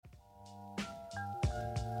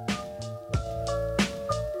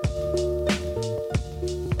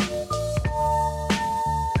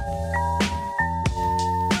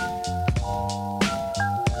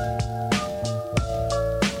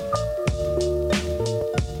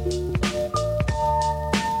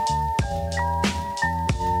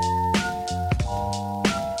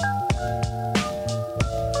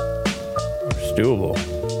doable.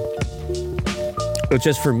 It's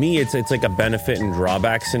just for me, it's like a benefit and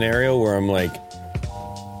drawback scenario where I'm like,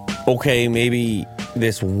 okay, maybe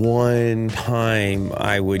this one time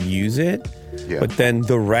I would use it, but then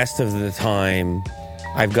the rest of the time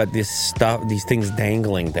I've got this stuff, these things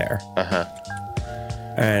dangling there.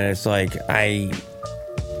 And it's like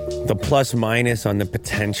the plus minus on the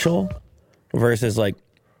potential versus like,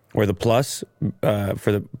 or the plus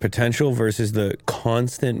for the potential versus the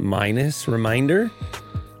constant minus reminder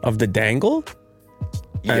of the dangle.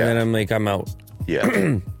 And then I'm like, I'm out.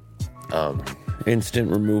 Yeah.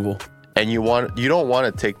 Instant removal. And you don't want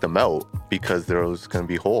to take them out because there's going to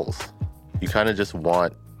be holes. You kind of just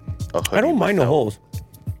want a hoodie. I don't mind the holes.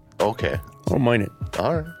 Okay. I don't mind it.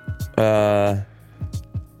 All right. A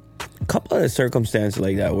couple of circumstances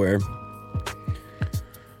like that where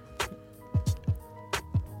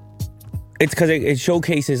it's because it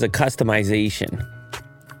showcases a customization,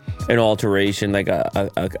 an alteration, like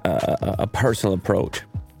a personal approach.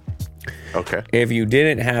 Okay. If you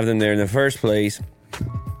didn't have them there in the first place,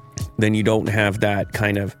 then you don't have that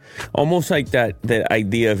kind of, almost like that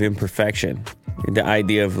idea of imperfection, the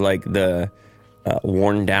idea of like the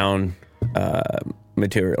worn down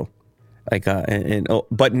material, like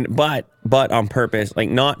but on purpose, like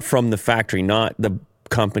not from the factory, not the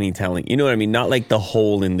company telling, you know what I mean? Not like the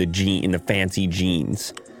hole in the fancy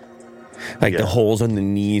jeans, like the holes on the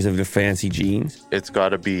knees of the fancy jeans. It's got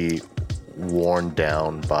to be worn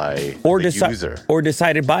down by the user, or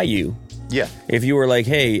decided by you. Yeah. If you were like,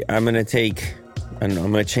 hey, I'm going to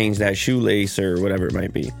change that shoelace or whatever it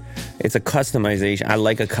might be. It's a customization. I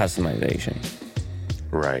like a customization.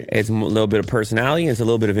 Right. It's a little bit of personality. It's a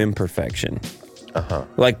little bit of imperfection.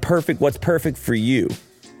 Like what's perfect for you.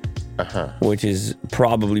 Which is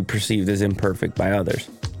probably perceived as imperfect by others.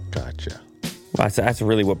 Gotcha. Well, that's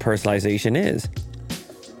really what personalization is.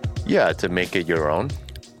 Yeah, to make it your own.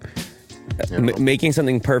 Making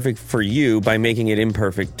something perfect for you by making it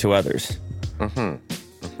imperfect to others.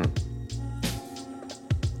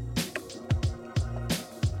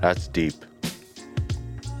 That's deep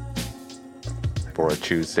for a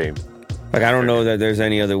Tuesday. Like, I don't know that there's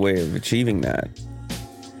any other way of achieving that.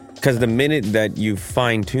 Because the minute that you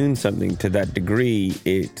fine-tune something to that degree,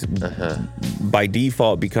 it's by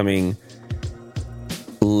default becoming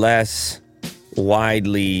less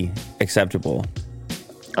widely acceptable.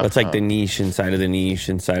 It's like the niche inside of the niche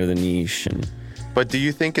inside of the niche. But do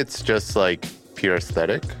you think it's just like pure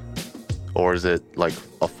aesthetic? Or is it like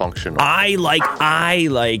a functional? I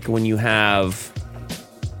like when you have...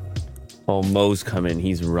 Oh, Mo's coming.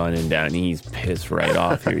 He's running down. He's pissed right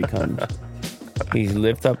off. Here he comes. He's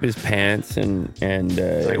lift up his pants and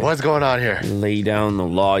like, what's going on here? Lay down the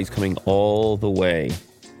law. He's coming all the way.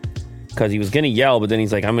 Because he was going to yell, but then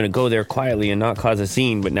he's like, I'm going to go there quietly and not cause a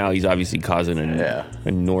scene. But now he's obviously causing an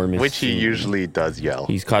enormous Which scene. he usually does yell.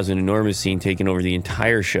 He's causing an enormous scene, taking over the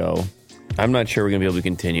entire show. I'm not sure we're going to be able to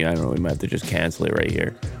continue. I don't know. We might have to just cancel it right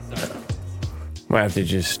here. Might have to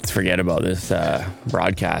just forget about this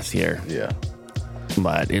broadcast here. Yeah.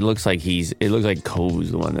 But it looks like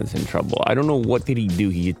Kovu's the one that's in trouble. I don't know, what did he do?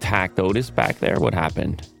 He attacked Otis back there? What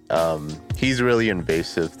happened? He's really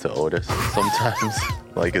invasive to Otis sometimes.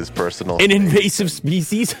 Like his personal invasive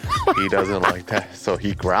species? He doesn't like that. So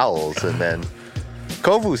he growls, and then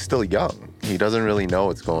Kovu's still young. He doesn't really know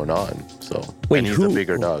what's going on. So and he's a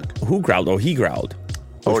bigger dog. Who growled? Oh, he growled.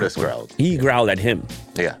 Otis growled. He growled at him.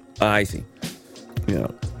 Yeah. I see. Yeah.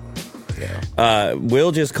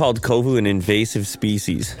 Will just called Kovu an invasive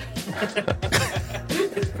species.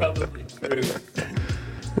 Probably true.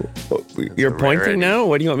 You're pointing now?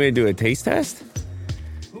 What do you want me to do? A taste test?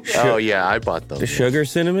 Oh, yeah, I bought them. The sugar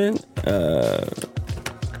cinnamon?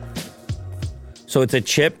 So it's a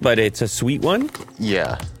chip, but it's a sweet one?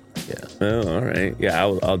 Yeah. Oh, all right. Yeah,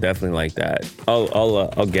 I'll definitely like that.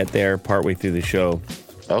 I'll get there partway through the show.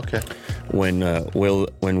 Okay. When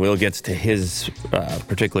Will gets to his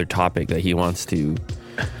particular topic that he wants to...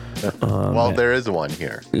 well, there is one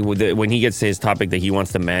here. When he gets to his topic that he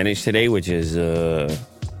wants to manage today, which is...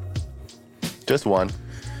 just one.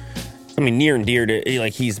 I mean, near and dear to...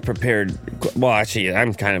 Like, he's prepared... Well, actually,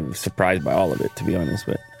 I'm kind of surprised by all of it, to be honest.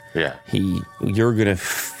 But yeah, you're going to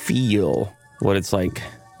feel what it's like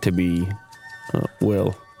to be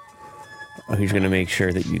Will. He's going to make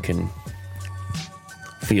sure that you can...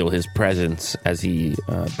 feel his presence as he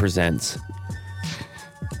presents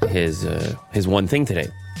his one thing today.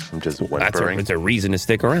 I'm just whimpering. It's a reason to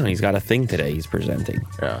stick around. He's got a thing today he's presenting.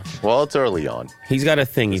 Yeah. Well, it's early on. He's got a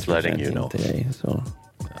thing just he's presenting letting you know today, so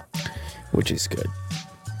which is good.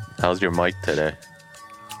 How's your mic today?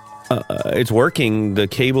 It's working. The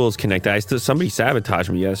cable is connected. Somebody sabotaged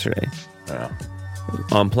me yesterday. Yeah.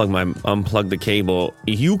 unplug the cable.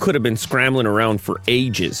 You could have been scrambling around for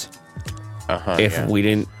ages if we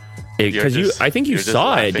didn't. Because I think you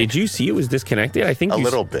saw it. Did you see it was disconnected? I think a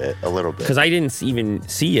little bit. Because I didn't even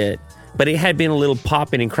see it, but it had been a little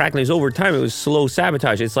popping and crackling. Over time, it was slow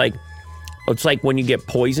sabotage. It's like when you get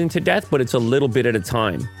poisoned to death, but it's a little bit at a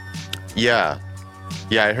time. Yeah.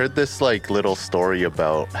 I heard this like little story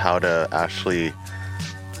about how to actually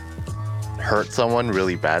hurt someone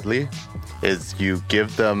really badly. Is you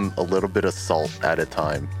give them a little bit of salt at a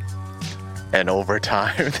time, and over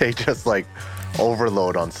time they just like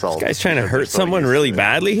overload on salt. This guy's trying to hurt someone really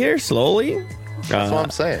badly here, slowly. That's what I'm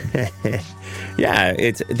saying. Yeah,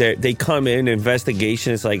 they come in,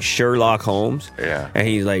 investigation. It's like Sherlock Holmes. Yeah, and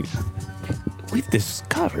he's like, we've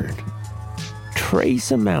discovered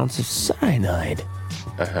trace amounts of cyanide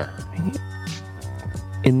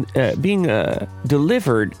in being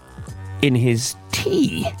delivered in his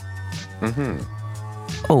tea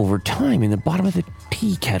over time in the bottom of the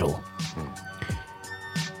tea kettle.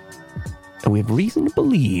 And we have reason to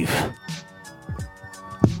believe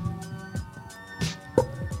that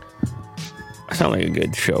sounds like a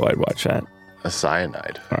good show. I'd watch that. A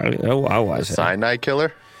cyanide. I watch that. Cyanide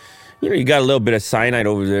killer? You got a little bit of cyanide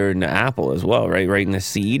over there in the apple as well, right? Right in the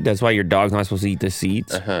seed. That's why your dog's not supposed to eat the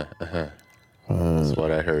seeds. That's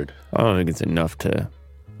what I heard. I don't think it's enough I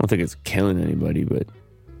don't think it's killing anybody, but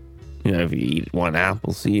if you eat one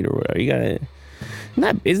apple seed or whatever, you gotta.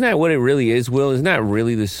 Isn't that what it really is, Will? Isn't that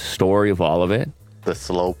really the story of all of it? The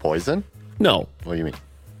slow poison? No. What do you mean?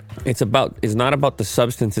 It's not about the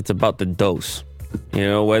substance, it's about the dose.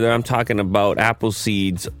 Whether I'm talking about apple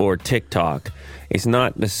seeds or TikTok, it's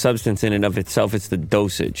not the substance in and of itself, it's the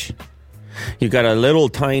dosage. You got a little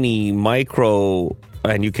tiny micro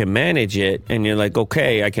and you can manage it and you're like,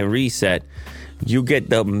 okay, I can reset. You get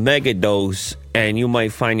the mega dose and you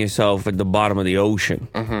might find yourself at the bottom of the ocean.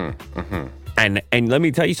 And let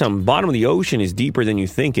me tell you something, bottom of the ocean is deeper than you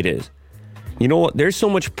think it is. You know what? There's so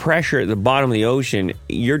much pressure at the bottom of the ocean,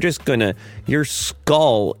 your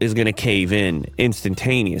skull is gonna cave in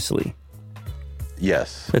instantaneously.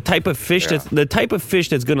 Yes. The type of fish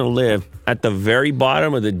that's gonna live at the very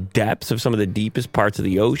bottom of the depths of some of the deepest parts of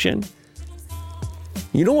the ocean.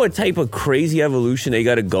 You know what type of crazy evolution they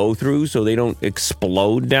gotta go through so they don't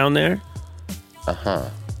explode down there?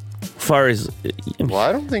 Far as well,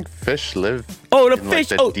 I don't think fish live. The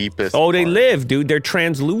fish. Like the deepest. Oh, they live, dude. They're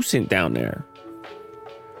translucent down there.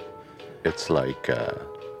 It's like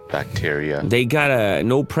bacteria. They got a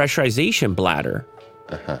no pressurization bladder.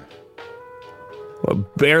 Well,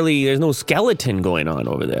 barely. There's no skeleton going on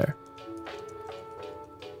over there.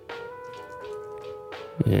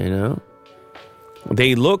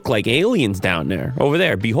 They look like aliens down there. Over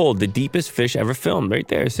there, behold, the deepest fish ever filmed, right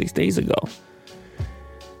there, 6 days ago.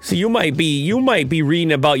 So you might be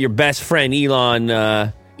reading about your best friend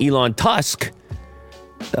Elon Tusk,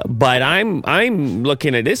 but I'm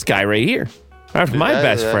looking at this guy right here. That's my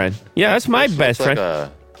best friend. Yeah, that's my best friend.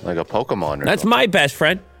 Like a Pokemon. That's my best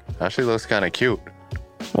friend. Actually, looks kind of cute.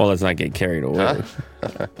 Well, let's not get carried away.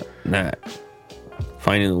 Nah,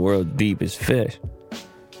 finding the world's deepest fish.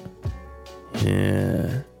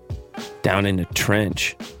 Yeah, down in the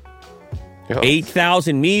trench.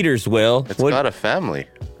 8,000 meters, Will. It's got a family.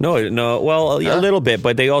 No. Well, a little bit,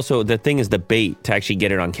 but the thing is the bait to actually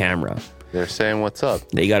get it on camera. They're saying what's up.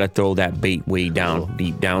 They got to throw that bait way down,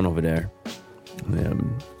 deep down over there.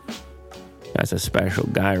 That's a special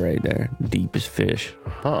guy right there. Deepest fish.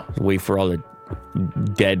 Wait for all the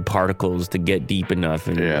dead particles to get deep enough.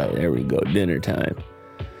 And there we go. Dinner time.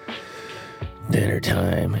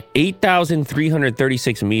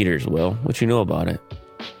 8,336 meters, Will. What you know about it?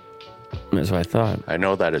 That's what I thought. I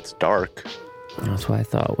know that it's dark. That's what I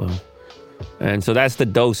thought, Will. And so that's the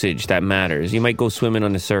dosage that matters. You might go swimming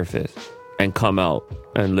on the surface and come out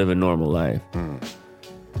and live a normal life.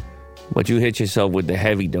 But you hit yourself with the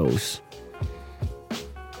heavy dose.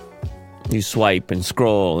 You swipe and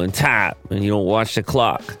scroll and tap and you don't watch the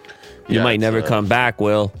clock. You might never come back,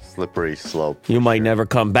 Will. Slippery slope. You might never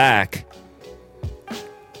come back.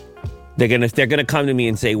 They're gonna come to me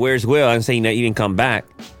and say, "Where's Will?" I'm saying that he didn't come back.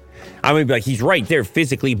 I'm gonna be like, he's right there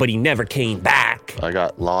physically, but he never came back. I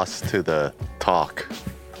got lost to the talk.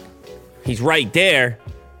 He's right there.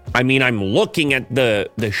 I mean, I'm looking at the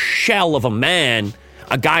shell of a man,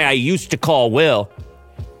 a guy I used to call Will.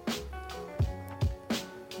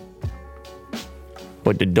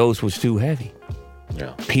 But the dose was too heavy.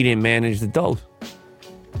 Yeah. He didn't manage the dose.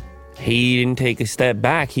 He didn't take a step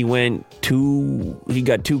back. He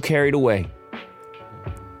got too carried away.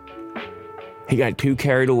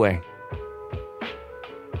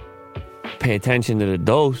 Pay attention to the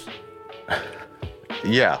dose.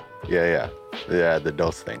 Yeah. The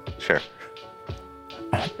dose thing. Sure.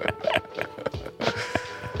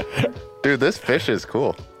 Dude, this fish is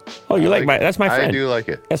cool. Oh, you like that's my friend. I do like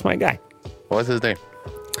it. That's my guy. What's his name?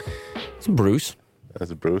 It's Bruce.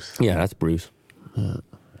 That's Bruce? Yeah, that's Bruce.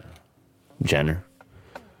 Jenner.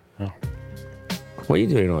 Oh. What are you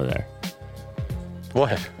doing over there?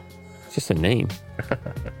 What? It's just a name.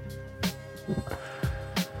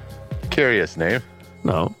 Curious name.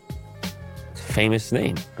 No. It's a famous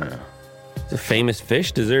name. Yeah. It's a famous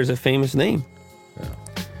fish deserves a famous name. Yeah.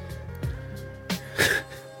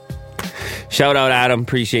 Shout out, Adam.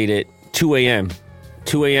 Appreciate it. 2 a.m.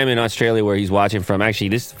 2 a.m. in Australia where he's watching from. Actually,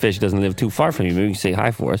 this fish doesn't live too far from you. Maybe you can say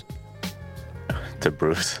hi for us. To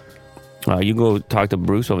Bruce. You go talk to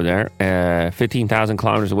Bruce over there. 15,000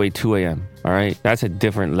 kilometers away, 2 a.m. All right? That's a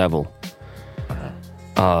different level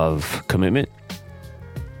of commitment.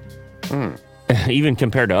 Even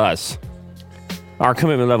compared to us. Our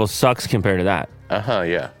commitment level sucks compared to that.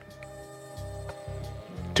 Yeah.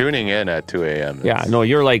 Tuning in at 2 a.m. Yeah, no,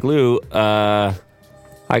 you're like, Lou, I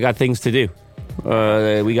got things to do.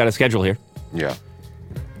 We got a schedule here. Yeah.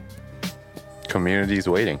 Community's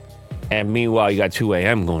waiting. And meanwhile, you got 2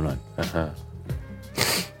 a.m. going on.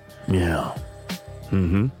 Yeah.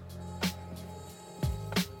 Mm-hmm.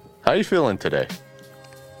 How you feeling today?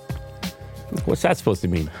 What's that supposed to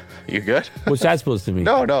mean? You good? What's that supposed to mean?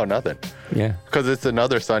 No, nothing. Yeah. Because it's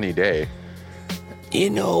another sunny day. You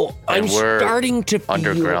know, I'm starting to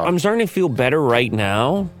feel better right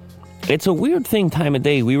now. It's a weird thing time of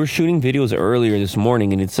day. We were shooting videos earlier this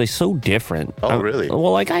morning, and it's like so different. Oh, really?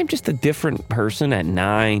 Well, like I'm just a different person at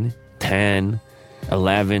 9, 10,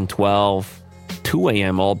 11, 12, 2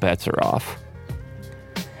 a.m. All bets are off.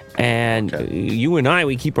 And you and I,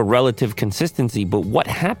 we keep a relative consistency, but what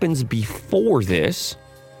happens before this,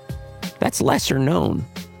 that's lesser known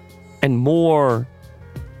and more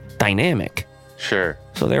dynamic. Sure.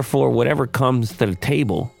 So therefore, whatever comes to the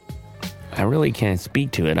table, I really can't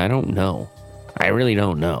speak to it. I don't know. I really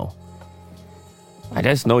don't know. I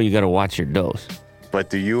just know you got to watch your dose. But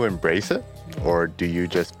do you embrace it? Or do you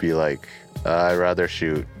just be like, I'd rather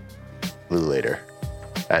shoot a little later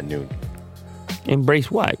at noon? Embrace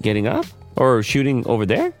what? Getting up? Or shooting over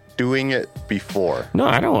there? Doing it before. No,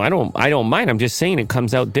 I don't mind. I'm just saying it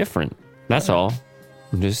comes out different. That's all.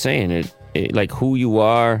 I'm just saying it like who you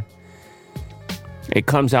are, it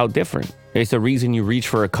comes out different. It's the reason you reach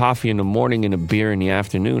for a coffee in the morning and a beer in the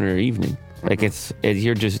afternoon or evening. Like it's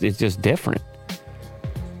just different.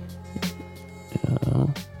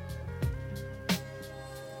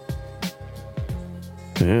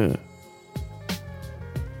 Yeah.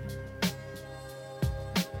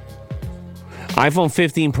 iPhone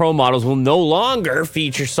 15 Pro models will no longer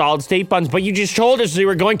feature solid state buttons, but you just told us they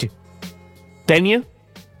were going to. Didn't you?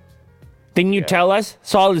 Didn't you tell us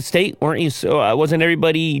solid state? Weren't you? Wasn't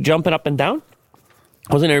everybody jumping up and down?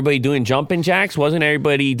 Wasn't everybody doing jumping jacks? Wasn't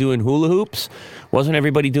everybody doing hula hoops? Wasn't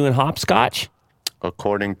everybody doing hopscotch?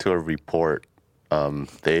 According to a report,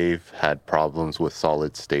 they've had problems with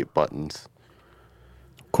solid state buttons.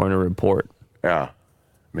 Corner report. Yeah.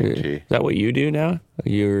 Is that what you do now?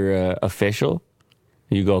 You're official?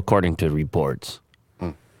 You go according to reports.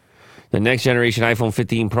 The next generation iPhone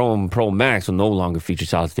 15 Pro and Pro Max will no longer feature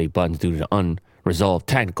solid-state buttons due to unresolved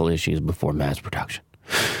technical issues before mass production.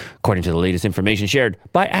 According to the latest information shared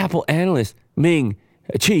by Apple analyst Ming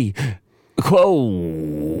Chi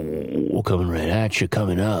Kuo. Coming right at you,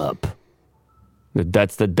 coming up.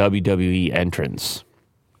 That's the WWE entrance.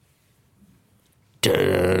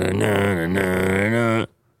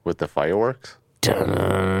 With the fireworks?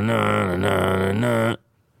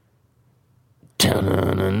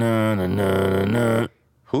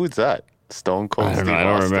 Who's that? Stone Cold I don't Steve know. I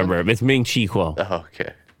don't Austin? remember. It's Ming Chi Kuo. Oh,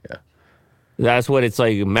 okay. Yeah. That's what it's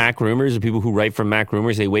like. Mac Rumors, the people who write for Mac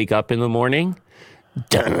Rumors, they wake up in the morning.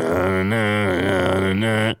 There's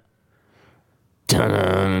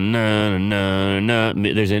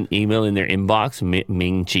an email in their inbox,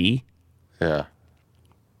 Ming Chi. Yeah.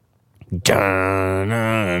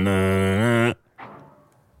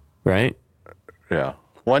 Right? Yeah.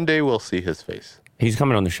 One day we'll see his face. He's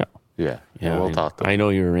coming on the show. Yeah. We'll talk to him. I know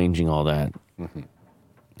you're arranging all that. Mm-hmm.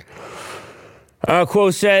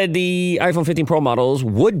 Kuo said the iPhone 15 Pro models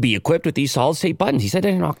would be equipped with these solid-state buttons. He said that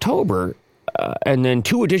in October. And then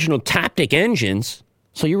 2 additional Taptic engines.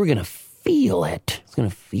 So you were going to feel it. It's going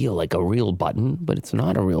to feel like a real button, but it's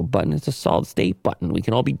not a real button. It's a solid-state button. We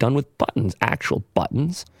can all be done with buttons, actual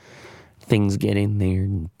buttons. Things get in there,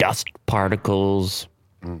 dust particles.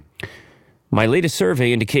 My latest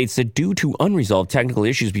survey indicates that due to unresolved technical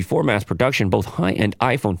issues before mass production, both high-end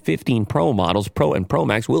iPhone 15 Pro models, Pro and Pro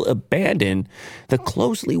Max, will abandon the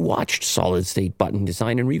closely watched solid-state button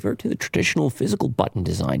design and revert to the traditional physical button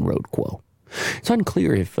design road quo. It's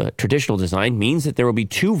unclear if traditional design means that there will be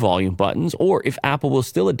 2 volume buttons or if Apple will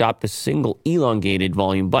still adopt the single elongated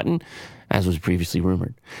volume button, as was previously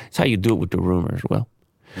rumored. It's how you do it with the rumors. Well,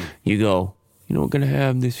 you go, you know what we're going to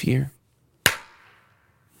have this year?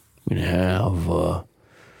 We're going to have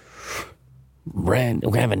we're going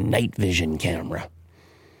to have a night vision camera.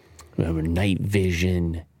 We have a night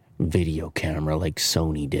vision video camera like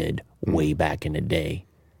Sony did way back in the day.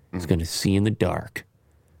 It's going to see in the dark.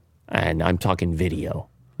 And I'm talking video.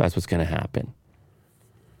 That's what's going to happen.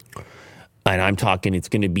 And I'm talking it's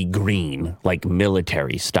going to be green, like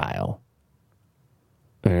military style.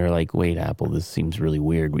 And they're like, wait, Apple, this seems really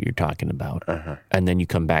weird what you're talking about. Uh-huh. And then you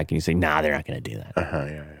come back and you say, nah, they're not going to do that.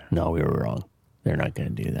 Yeah. No, we were wrong. They're not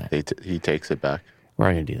going to do that. He takes it back. We're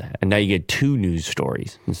not going to do that. And now you get 2 news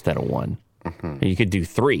stories instead of 1. Mm-hmm. And you could do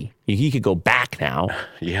 3. He could go back now.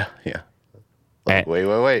 Yeah. Like,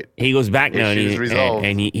 wait. He goes back now. Issues resolved.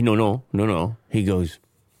 And he no. He goes,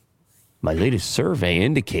 my latest survey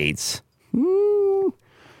indicates a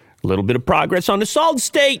little bit of progress on the solid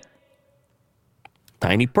state.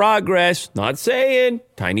 Tiny progress. Not saying.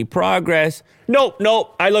 Tiny progress.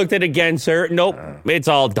 Nope. I looked at it again, sir. Nope. It's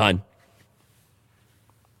all done.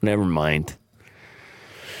 Never mind.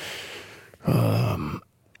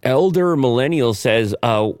 Elder Millennial says,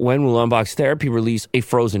 when will Unbox Therapy release a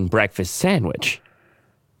frozen breakfast sandwich?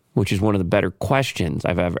 Which is one of the better questions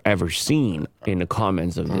I've ever seen in the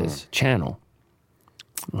comments of this channel.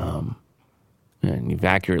 And you've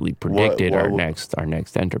accurately predicted our next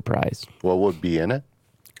enterprise. What would be in it?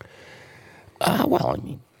 Well, I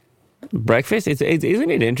mean, breakfast.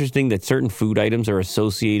 Isn't it interesting that certain food items are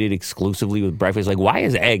associated exclusively with breakfast? Like, why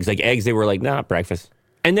is eggs? Like eggs, they were like, nah, breakfast.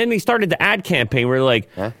 And then they started the ad campaign where they're like,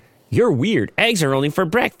 you're weird. Eggs are only for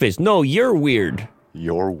breakfast. No, you're weird.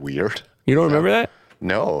 You're weird? You don't remember that?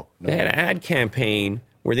 No. They had an ad campaign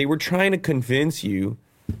where they were trying to convince you.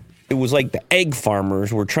 It was like the egg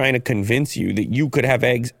farmers were trying to convince you that you could have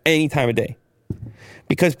eggs any time of day.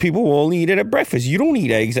 Because people will only eat it at breakfast. You don't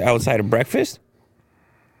eat eggs outside of breakfast.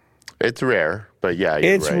 It's rare, but yeah,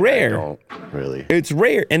 it's right. Rare. I don't really. It's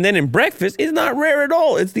rare. And then in breakfast, it's not rare at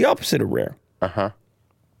all. It's the opposite of rare. Uh-huh.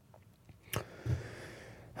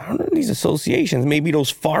 I don't know these associations. Maybe those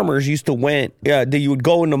farmers used to you would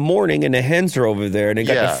go in the morning and the hens are over there and they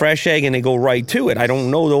got the fresh egg and they go right to it. I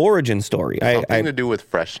don't know the origin story. Something to do with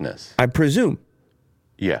freshness. I presume.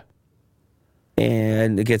 Yeah.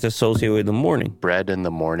 And it gets associated with the morning. Bread in the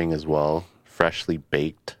morning as well, freshly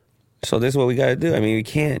baked. So this is what we got to do. I mean, we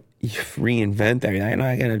can't reinvent that. I'm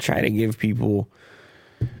not going to try to give people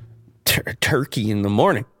turkey in the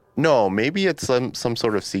morning. No, maybe it's some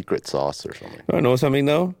sort of secret sauce or something. You know something,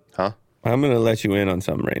 though? Huh? I'm going to let you in on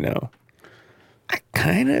something right now. I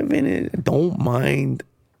kind of don't mind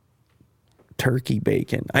turkey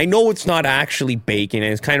bacon. I know it's not actually bacon,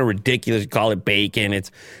 and it's kind of ridiculous to call it bacon.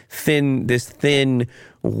 It's this thin,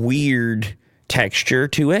 weird texture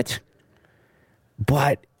to it.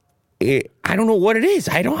 But I don't know what it is.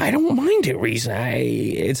 I don't mind it, Reese.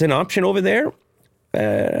 It's an option over there.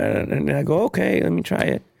 And I go, okay, let me try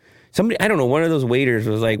it. Somebody, I don't know, one of those waiters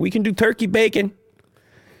was like, we can do turkey bacon.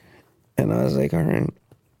 And I was like, all right.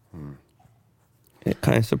 It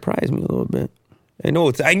kind of surprised me a little bit. I know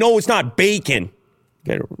it's not bacon.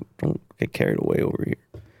 Don't get carried away over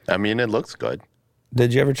here. I mean, it looks good.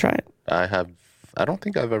 Did you ever try it? I don't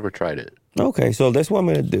think I've ever tried it. Okay, so that's what I'm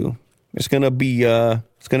gonna do. It's gonna be a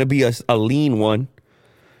lean one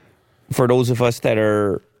for those of us that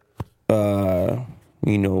are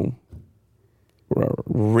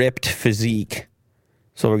ripped physique.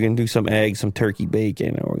 So we're going to do some eggs, some turkey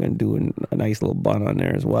bacon, and we're going to do a nice little bun on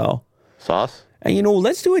there as well. Sauce? And,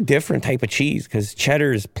 let's do a different type of cheese because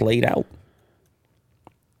cheddar is played out.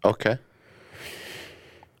 Okay.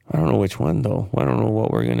 I don't know which one, though. I don't know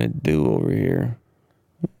what we're going to do over here.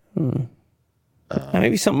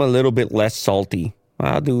 Maybe something a little bit less salty.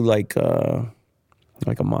 I'll do like a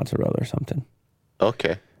mozzarella or something.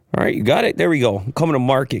 Okay. All right, you got it? There we go.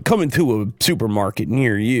 Coming to a supermarket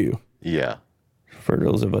near you. Yeah. For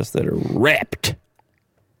those of us that are ripped.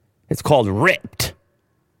 It's called Ripped.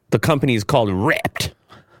 The company is called Ripped.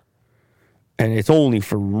 And it's only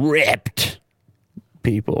for ripped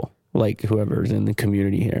people, like whoever's in the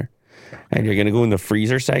community here. And you're going to go in the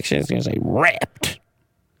freezer section, it's going to say Ripped.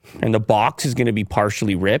 And the box is going to be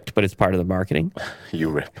partially ripped, but it's part of the marketing. You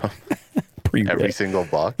rip them. Pre-ripped. Every single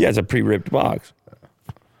box? Yeah, it's a pre-ripped box.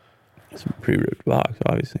 It's a pre-ripped box,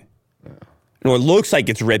 obviously. Or it looks like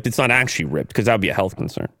it's ripped. It's not actually ripped because that would be a health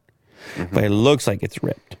concern. But it looks like it's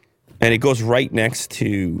ripped. And it goes right next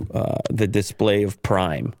to the display of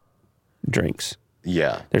Prime drinks.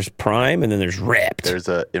 Yeah. There's Prime and then there's ripped. There's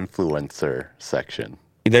a influencer section.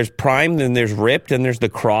 There's Prime, then there's ripped, and there's the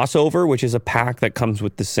crossover, which is a pack that comes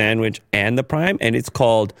with the sandwich and the Prime, and it's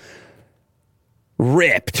called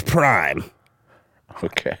Ripped Prime.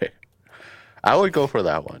 Okay. I would go for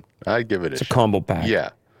that one. I'd give it It's a combo pack.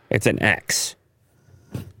 Yeah. It's an X.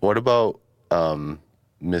 What about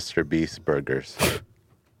Mr. Beast burgers?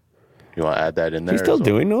 You want to add that in there? He's still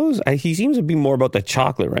doing those? He seems to be more about the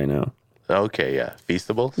chocolate right now. Okay, yeah.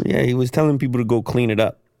 Feastables? Yeah, he was telling people to go clean it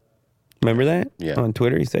up. Remember that? Yeah. On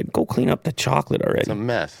Twitter, he said, go clean up the chocolate already. It's a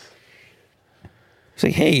mess. It's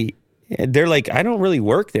like, hey, they're like, I don't really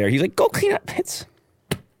work there. He's like, go clean up.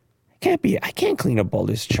 I can't clean up all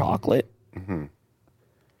this chocolate. Mm-hmm.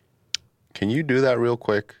 Can you do that real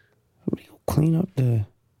quick? Go clean up the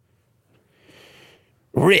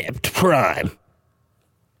Ripped Prime.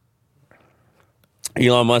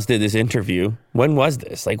 Elon Musk did this interview. When was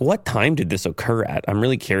this? Like, what time did this occur at? I'm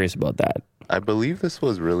really curious about that. I believe this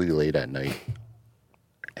was really late at night.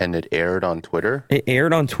 And it aired on Twitter? It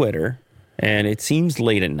aired on Twitter, and it seems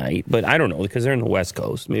late at night, but I don't know, because they're in the West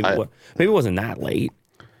Coast. Maybe it wasn't that late.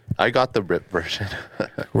 I got the ripped version.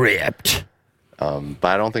 Ripped. But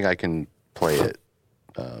I don't think I can play it.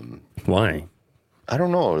 Why? I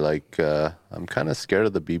don't know. Like, I'm kind of scared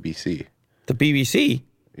of the BBC. The BBC?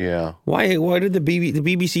 Yeah. Why did the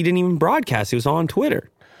BBC didn't even broadcast? It was on Twitter.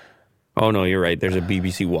 Oh, no, you're right. There's a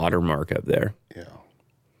BBC watermark up there. Yeah.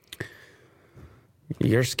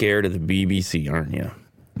 You're scared of the BBC, aren't you?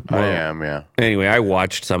 Well, I am, yeah. Anyway, I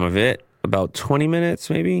watched some of it, about 20 minutes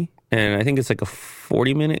maybe, and I think it's like a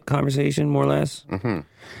 40-minute conversation, more or less. Mm-hmm.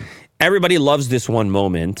 Everybody loves this one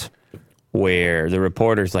moment where the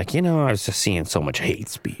reporter's like, I was just seeing so much hate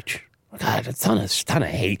speech. God, a ton of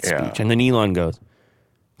hate speech. And then Elon goes,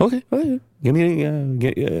 okay, give me,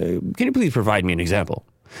 can you please provide me an example?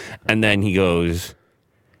 And then he goes,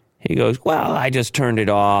 well, I just turned it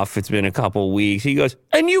off. It's been a couple weeks. He goes,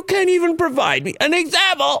 and you can't even provide me an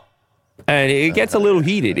example. And it gets a little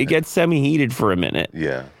heated. It gets semi-heated for a minute.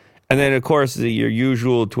 Yeah. And then, of course, your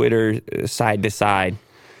usual Twitter side-to-side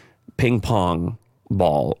ping pong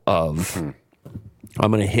ball of,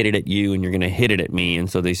 I'm going to hit it at you and you're going to hit it at me. And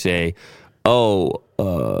so they say, look,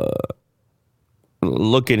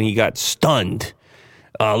 and he got stunned.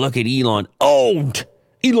 Look at Elon owned.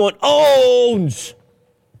 Elon owns.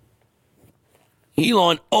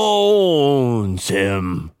 Elon owns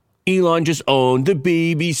him. Elon just owned the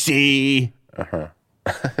BBC. Uh-huh.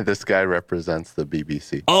 This guy represents the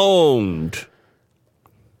BBC. Owned.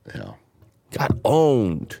 Yeah. Got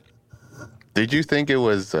owned. Did you think it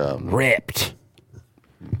was ripped?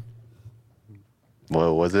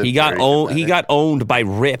 Well, was it? He got owned. He got owned by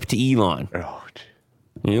ripped Elon. Oh,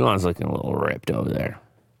 Elon's looking a little ripped over there.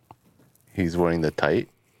 He's wearing the tight.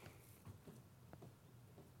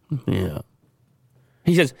 Yeah.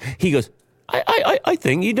 He goes, I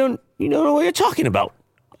think you don't know what you're talking about.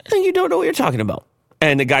 I think you don't know what you're talking about.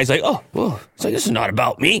 And the guy's like, it's like, this is not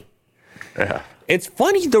about me. Yeah. It's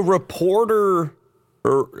funny, the reporter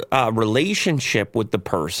relationship with the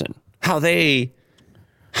person, this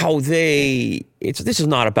is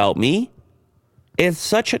not about me. It's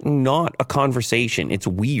such not a conversation. It's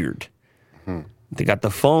weird. They got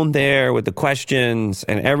the phone there with the questions,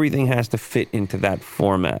 and everything has to fit into that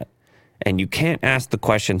format. And you can't ask the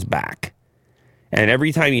questions back. And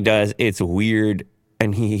every time he does, it's weird.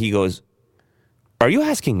 And he goes, are you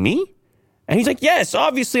asking me? And he's like, yes,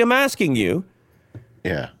 obviously I'm asking you.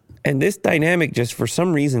 Yeah. And this dynamic just for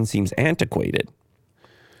some reason seems antiquated.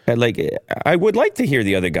 And I would like to hear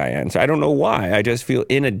the other guy answer. I don't know why. I just feel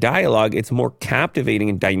in a dialogue, it's more captivating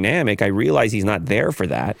and dynamic. I realize he's not there for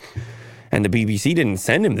that. And the BBC didn't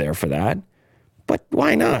send him there for that. But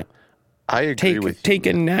why not? I agree with you. Take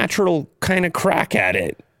a natural kind of crack at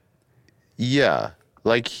it. Yeah.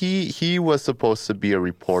 Like he was supposed to be a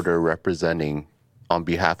reporter representing on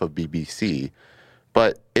behalf of BBC,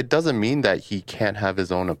 but it doesn't mean that he can't have his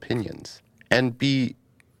own opinions and be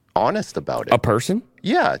honest about it. A person?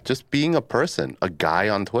 Yeah, just being a person, a guy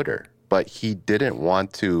on Twitter. But he didn't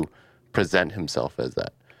want to present himself as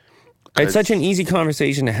that. It's such an easy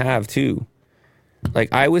conversation to have, too.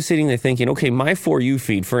 Like, I was sitting there thinking, okay, my For You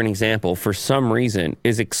feed, for an example, for some reason,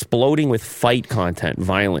 is exploding with fight content,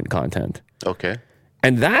 violent content. Okay.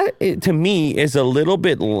 And that, to me, is a little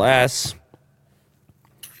bit less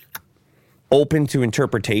open to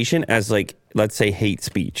interpretation as, like, let's say, hate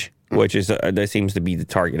speech. which is that seems to be the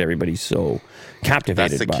target everybody's so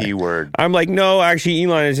captivated by. That's the key word. I'm like, no, actually,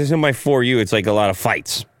 Elon, it's just in my For You. It's like a lot of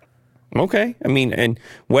fights. Okay. I mean, and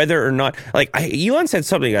whether or not, like, Elon said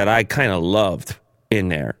something that I kind of loved in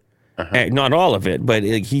there. Not all of it, but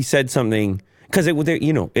he said something, because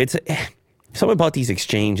it's something about these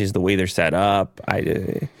exchanges, the way they're set up.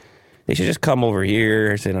 They should just come over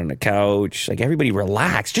here, sit on the couch. Like, everybody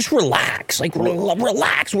relax. Just relax. Like,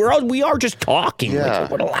 relax. We are just talking. Yeah.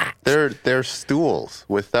 Like, relax. They're stools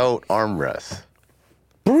without armrests.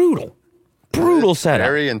 Brutal setup.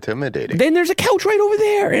 Very intimidating. Then there's a couch right over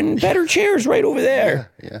there and better chairs right over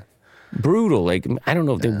there. Yeah. Brutal. Like, I don't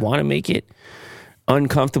know if they want to make it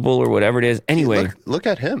uncomfortable or whatever it is. Anyway. Look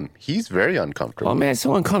at him. He's very uncomfortable. Oh, man, it's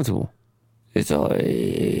so uncomfortable.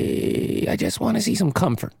 I just want to see some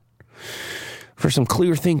comfort. For some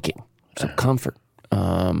clear thinking, some comfort.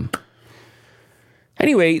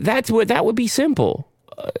 Anyway, that would be simple.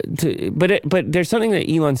 But there's something that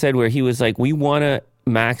Elon said where he was like, we want to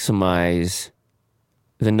maximize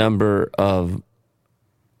the number of,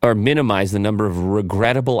 or minimize the number of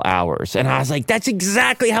regrettable hours. And I was like, that's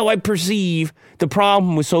exactly how I perceive the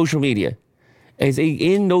problem with social media. Is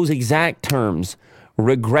in those exact terms,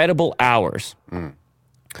 regrettable hours.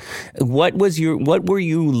 What were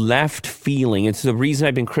you left feeling? It's the reason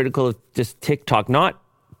I've been critical of just TikTok, not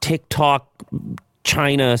TikTok,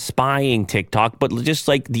 China spying TikTok, but just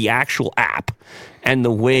like the actual app and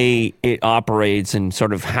the way it operates and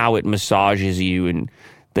sort of how it massages you and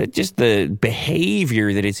just the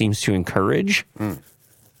behavior that it seems to encourage,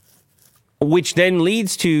 which then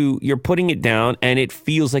leads to you're putting it down and it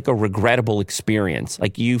feels like a regrettable experience.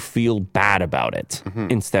 Like you feel bad about it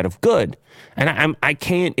instead of good. And I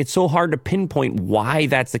can't, it's so hard to pinpoint why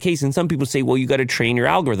that's the case. And some people say, well, you got to train your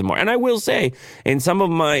algorithm more. And I will say, in some of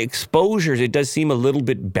my exposures, it does seem a little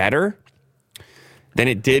bit better than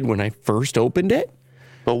it did when I first opened it.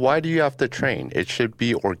 But why do you have to train? It should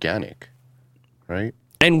be organic, right?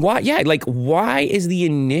 And why is the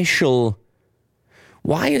initial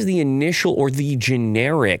or the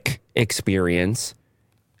generic experience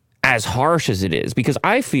as harsh as it is? Because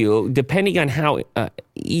I feel, depending on how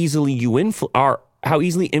easily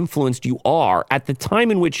influenced you are at the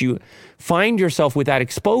time in which you find yourself with that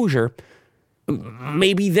exposure,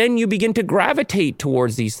 maybe then you begin to gravitate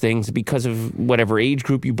towards these things because of whatever age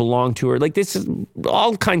group you belong to, or like this is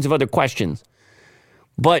all kinds of other questions.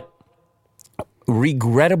 But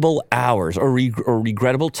regrettable hours or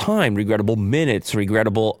regrettable time, regrettable minutes,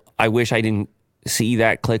 regrettable, I wish I didn't see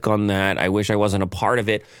that, click on that, I wish I wasn't a part of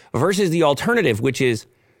it, versus the alternative, which is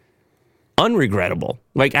unregrettable.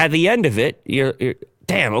 Like at the end of it, you're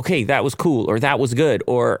damn, okay, that was cool, or that was good,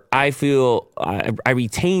 or I feel I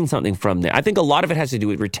retain something from there. I think a lot of it has to do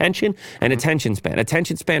with retention and attention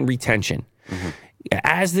span, retention.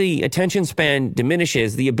 As the attention span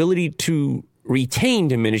diminishes, the ability to retain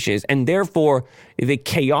diminishes, and therefore the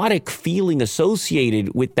chaotic feeling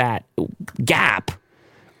associated with that gap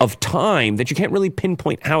of time that you can't really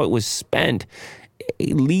pinpoint how it was spent,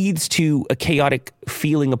 it leads to a chaotic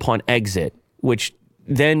feeling upon exit, which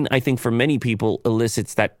then I think for many people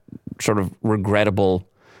elicits that sort of regrettable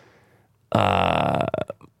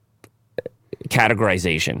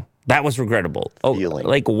categorization. That was regrettable. Oh, feeling.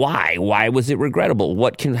 Like why? Why was it regrettable?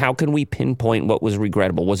 How can we pinpoint what was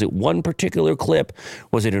regrettable? Was it one particular clip?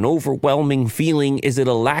 Was it an overwhelming feeling? Is it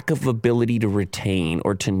a lack of ability to retain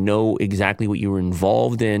or to know exactly what you were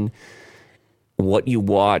involved in, what you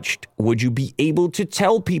watched? Would you be able to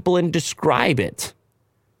tell people and describe it?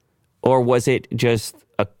 Or was it just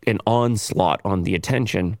an onslaught on the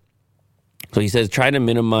attention? So he says, try to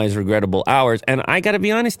minimize regrettable hours. And I got to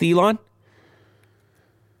be honest, Elon.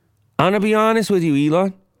 I'm going to be honest with you,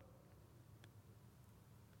 Elon.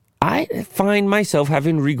 I find myself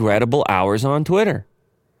having regrettable hours on Twitter.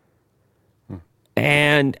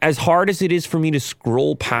 And as hard as it is for me to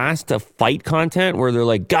scroll past a fight content where they're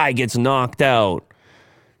like, guy gets knocked out,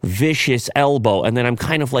 vicious elbow, and then I'm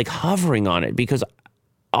kind of like hovering on it because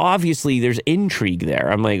obviously there's intrigue there.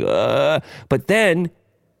 I'm like, but then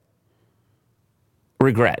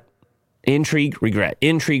regret. Intrigue, regret.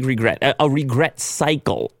 A regret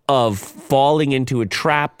cycle of falling into a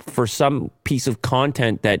trap for some piece of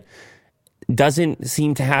content that doesn't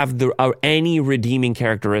seem to have any redeeming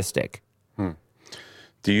characteristic.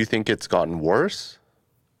 Do you think it's gotten worse?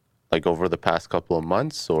 Like over the past couple of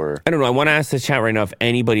months, or? I don't know. I want to ask the chat right now if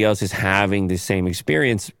anybody else is having the same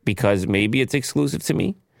experience, because maybe it's exclusive to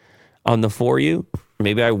me on the For You.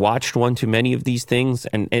 Maybe I watched one too many of these things,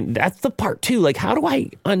 and that's the part too. Like, how do I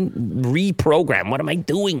reprogram? What am I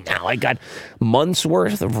doing now? I got months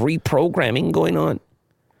worth of reprogramming going on.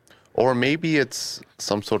 Or maybe it's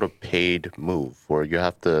some sort of paid move where you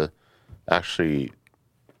have to actually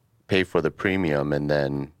pay for the premium and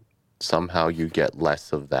then somehow you get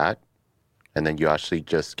less of that. And then you actually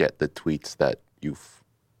just get the tweets that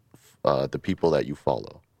the people that you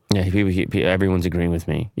follow. Yeah, everyone's agreeing with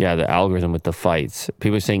me. Yeah, the algorithm with the fights.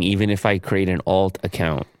 People are saying even if I create an alt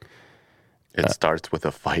account, it starts with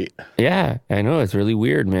a fight. Yeah, I know. It's really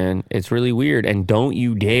weird, man. It's really weird. And don't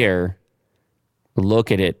you dare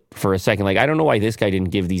look at it for a second. Like, I don't know why this guy didn't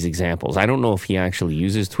give these examples. I don't know if he actually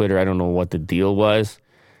uses Twitter. I don't know what the deal was.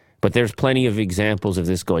 But there's plenty of examples of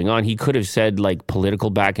this going on. He could have said, like, political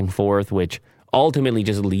back and forth, which ultimately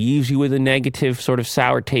just leaves you with a negative sort of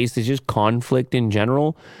sour taste. It's just conflict in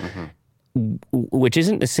general, which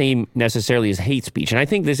isn't the same necessarily as hate speech. And I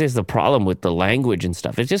think this is the problem with the language and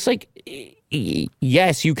stuff. It's just like,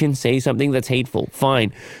 yes, you can say something that's hateful,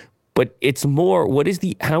 fine. But it's more,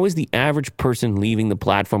 how is the average person leaving the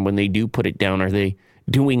platform when they do put it down? Are they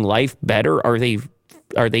doing life better? Are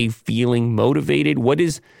they feeling motivated?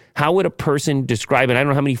 How would a person describe it? I don't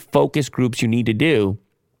know how many focus groups you need to do,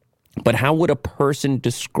 but how would a person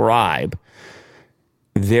describe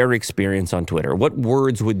their experience on Twitter? What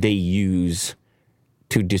words would they use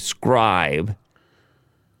to describe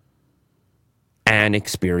an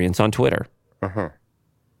experience on Twitter?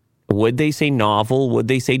 Would they say novel? Would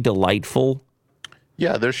they say delightful?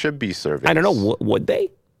 Yeah, there should be surveys. I don't know. Would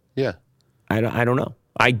they? Yeah. I don't know.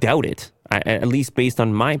 I doubt it, at least based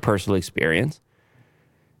on my personal experience.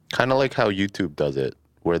 Kind of like how YouTube does it,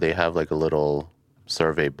 where they have like a little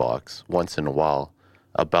survey box once in a while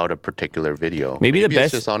about a particular video. Maybe the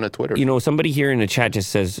best, it's just on a Twitter. Somebody here in the chat just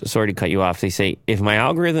says, sorry to cut you off. They say, if my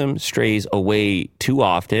algorithm strays away too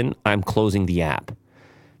often, I'm closing the app.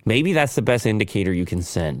 Maybe that's the best indicator you can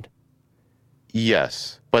send.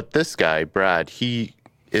 Yes. But this guy, Brad, he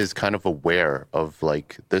is kind of aware of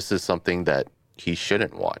like, this is something that he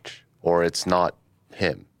shouldn't watch, or it's not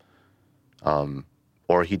him.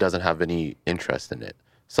 Or he doesn't have any interest in it.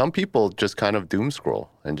 Some people just kind of doom scroll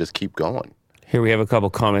and just keep going. Here we have a couple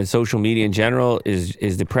comments. Social media in general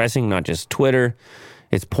is depressing, not just Twitter.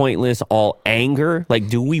 It's pointless, all anger. Like,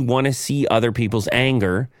 do we want to see other people's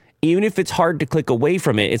anger? Even if it's hard to click away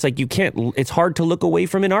from it, it's like it's hard to look away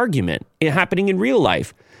from an argument happening in real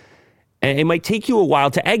life. And it might take you a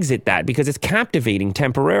while to exit that because it's captivating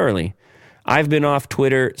temporarily. I've been off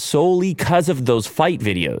Twitter solely because of those fight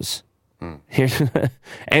videos.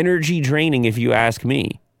 Energy draining, if you ask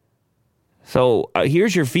me. So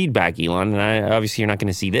here's your feedback, Elon. And obviously you're not going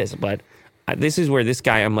to see this, but this is where this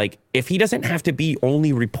guy, I'm like, if he doesn't have to be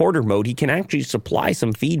only reporter mode, he can actually supply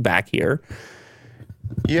some feedback here.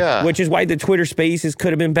 Yeah. Which is why the Twitter Spaces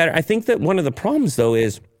could have been better. I think that one of the problems, though,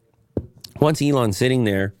 is once Elon's sitting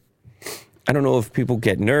there, I don't know if people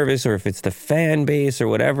get nervous or if it's the fan base or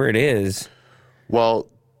whatever it is. Well,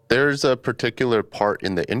 there's a particular part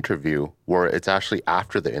in the interview where it's actually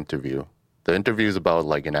after the interview. The interview is about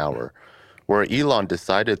like an hour, where Elon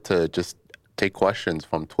decided to just take questions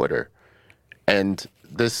from Twitter. And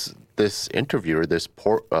this interviewer, this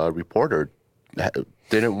reporter,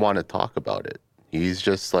 didn't want to talk about it. He's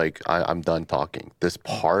just like, I'm done talking. This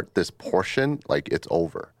portion, like, it's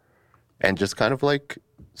over. And just kind of like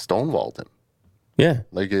stonewalled him. Yeah.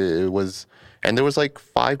 Like it was, and there was like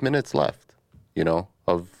 5 minutes left,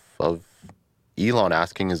 of Elon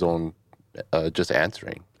asking his own, just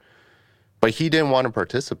answering. But he didn't want to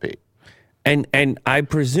participate. And I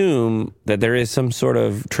presume that there is some sort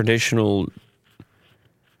of traditional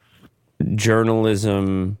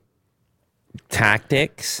journalism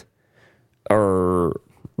tactics or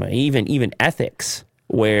even ethics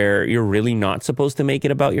where you're really not supposed to make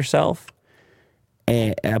it about yourself.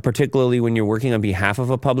 And particularly when you're working on behalf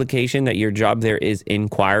of a publication, that your job there is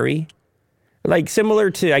inquiry. Like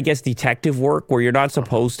similar to, I guess, detective work where you're not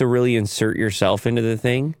supposed to really insert yourself into the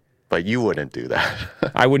thing. But you wouldn't do that.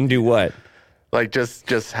 I wouldn't do what? Like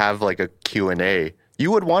just have like a Q&A.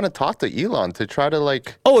 You would want to talk to Elon to try to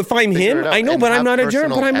like... Oh, if I'm him? I know, but I'm not a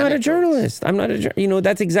journalist. I'm not a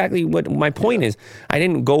that's exactly what my point is. I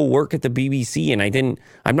didn't go work at the BBC and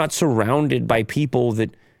I'm not surrounded by people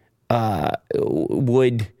that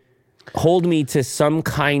would hold me to some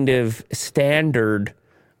kind of standard.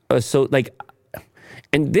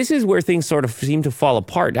 And this is where things sort of seem to fall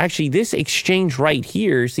apart. Actually, this exchange right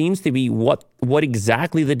here seems to be what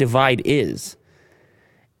exactly the divide is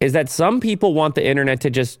that some people want the internet to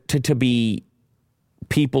just to be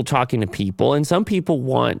people talking to people, and some people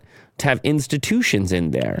want to have institutions in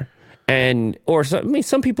there,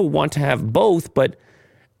 some people want to have both. But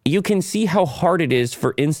you can see how hard it is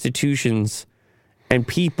for institutions and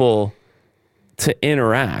people to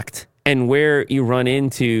interact, and where you run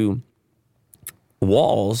into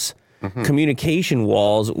walls, communication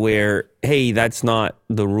walls where, hey, that's not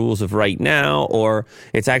the rules of right now, or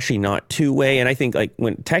it's actually not two-way. And I think, like,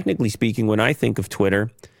 technically speaking, when I think of Twitter,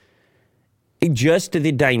 just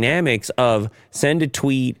the dynamics of send a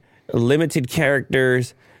tweet, limited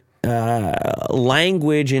characters,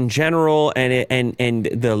 language in general, and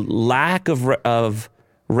the lack of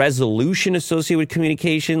resolution associated with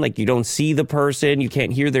communication, like you don't see the person, you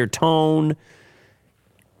can't hear their tone.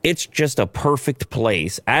 It's just a perfect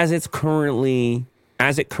place as it currently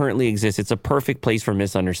exists. It's a perfect place for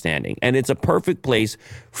misunderstanding, and it's a perfect place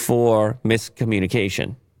for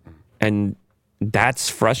miscommunication, and that's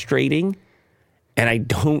frustrating. And I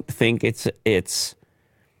don't think it's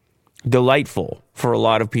delightful for a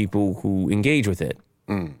lot of people who engage with it.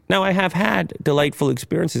 Now, I have had delightful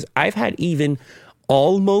experiences. I've had even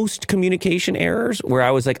almost communication errors where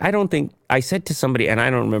I was like, I said to somebody, and I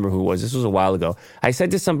don't remember who it was, this was a while ago. I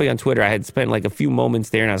said to somebody on Twitter, I had spent like a few moments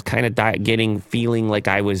there, and I was kind of feeling like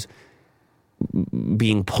I was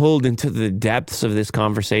being pulled into the depths of this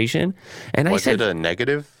conversation. And I said, was it a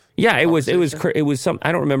negative? Yeah, it was some,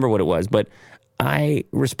 I don't remember what it was, but I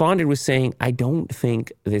responded with saying, I don't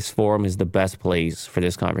think this forum is the best place for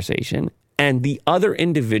this conversation. And the other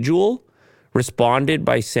individual responded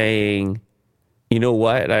by saying, you know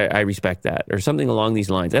what, I respect that, or something along these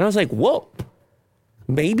lines. And I was like, whoa,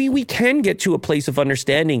 maybe we can get to a place of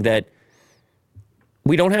understanding that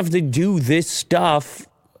we don't have to do this stuff.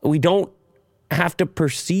 We don't have to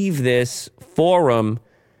perceive this forum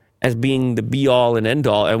as being the be-all and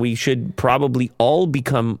end-all, and we should probably all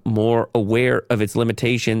become more aware of its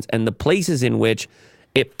limitations and the places in which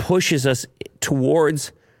it pushes us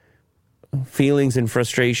towards feelings and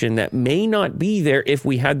frustration that may not be there if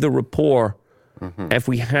we had the rapport, if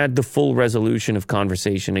we had the full resolution of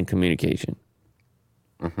conversation and communication.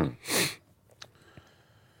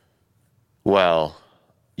 Well,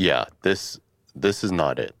 yeah, this is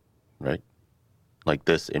not it, right? Like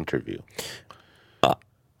this interview.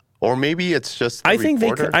 Or maybe it's just I think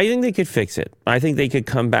they could fix it. I think they could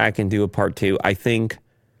come back and do a part two. I think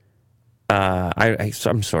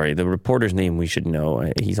I'm sorry, the reporter's name we should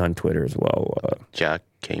know. He's on Twitter as well. Jack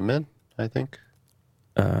Kamen, I think.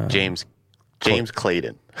 James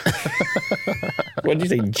Clayton. What did you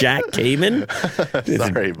say, Jack Kamen?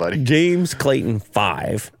 Sorry, buddy. James Clayton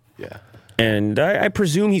 5. Yeah. And I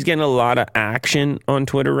presume he's getting a lot of action on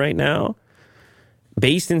Twitter right now.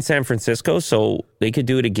 Based in San Francisco, so they could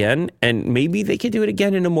do it again, and maybe they could do it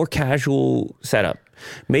again in a more casual setup.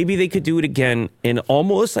 Maybe they could do it again in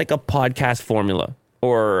almost like a podcast formula,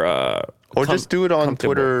 or just do it on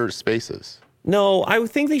Twitter Spaces. No, I would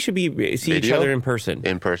think they should see each other in person.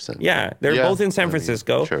 In person, yeah, they're both in San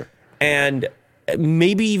Francisco, sure. And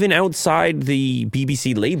maybe even outside the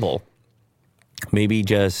BBC label. Maybe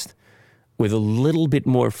just with a little bit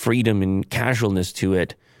more freedom and casualness to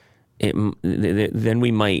it. Then we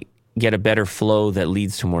might get a better flow that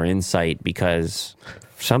leads to more insight, because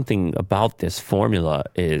something about this formula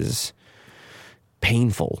is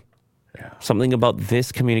painful. Yeah. Something about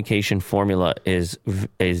this communication formula is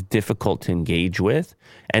difficult to engage with,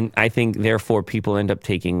 and I think therefore people end up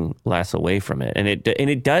taking less away from it. And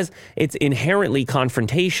it's inherently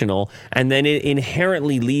confrontational, and then it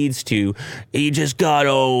inherently leads to, you just got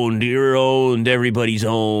owned, you're owned, everybody's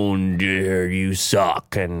owned, you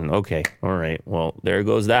suck. And okay, all right, well, there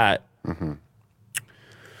goes that.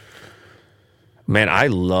 Man, I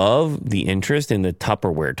love the interest in the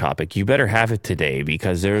Tupperware topic. You better have it today,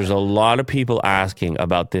 because there's a lot of people asking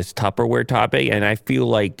about this Tupperware topic, and I feel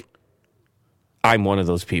like I'm one of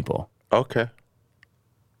those people. Okay.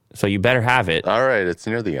 So you better have it. All right, it's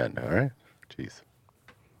near the end. All right. Jeez.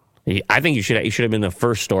 I think you should have been the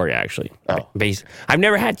first story, actually. Oh. I've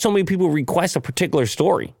never had so many people request a particular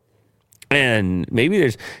story. And maybe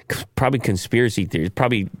there's probably conspiracy theories,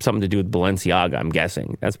 probably something to do with Balenciaga, I'm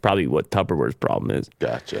guessing. That's probably what Tupperware's problem is.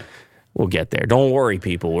 Gotcha. We'll get there. Don't worry,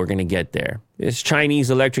 people. We're going to get there. This Chinese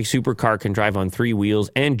electric supercar can drive on 3 wheels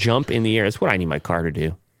and jump in the air. That's what I need my car to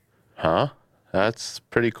do. Huh? That's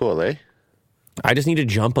pretty cool, eh? I just need to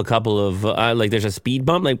jump a couple of, there's a speed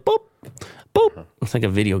bump, like, boop, boop. It's like a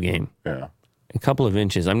video game. Yeah. A couple of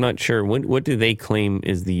inches. I'm not sure. What do they claim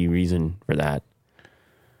is the reason for that?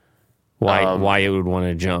 Why it would want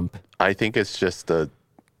to jump? I think it's just a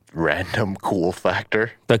random cool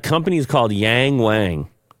factor. The company is called Yang Wang,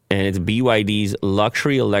 and it's BYD's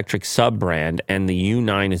luxury electric sub-brand, and the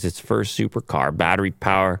U9 is its first supercar.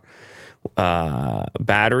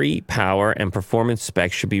 Battery power and performance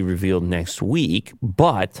specs should be revealed next week,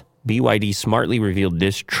 but BYD smartly revealed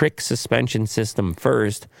this trick suspension system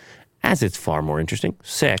first, as it's far more interesting.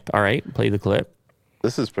 Sick. All right, play the clip.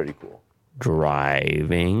 This is pretty cool.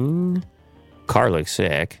 driving. Car looks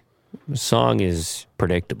sick. The song is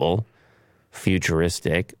predictable,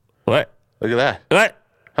 futuristic. What? Look at that. What?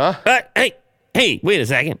 Huh? What? Hey, wait a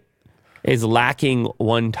second. Is lacking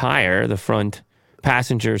one tire. The front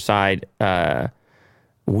passenger side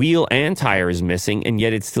wheel and tire is missing, and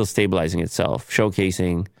yet it's still stabilizing itself,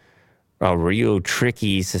 showcasing a real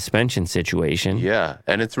tricky suspension situation. Yeah,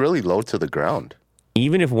 and it's really low to the ground.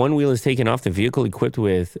 Even if one wheel is taken off, the vehicle equipped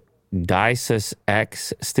with Dysus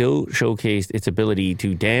X still showcased its ability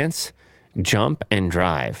to dance, jump, and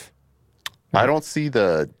drive. I don't see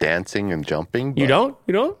the dancing and jumping. You don't?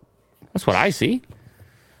 You don't? That's what I see.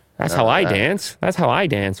 That's how I dance. That's how I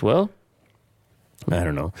dance, Will. I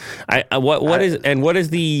don't know. What is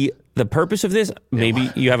the purpose of this?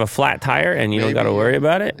 Maybe you have a flat tire and you don't got to worry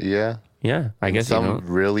about it? Yeah. Yeah, I guess some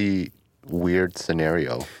really weird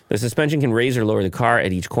scenario. The suspension can raise or lower the car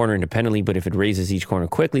at each corner independently, but if it raises each corner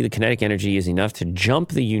quickly, the kinetic energy is enough to jump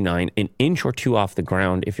the U9 an inch or two off the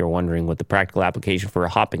ground. If you're wondering what the practical application for a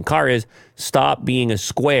hopping car is, stop being a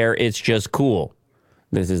square. It's just cool.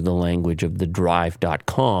 This is the language of the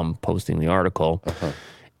drive.com posting the article. Uh-huh.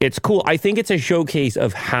 It's cool. I think it's a showcase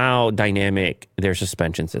of how dynamic their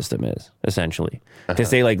suspension system is, essentially. Uh-huh. To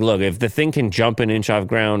say, like, look, if the thing can jump an inch off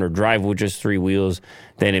ground or drive with just three wheels,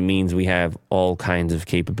 then it means we have all kinds of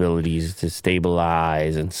capabilities to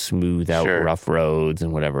stabilize and smooth out rough roads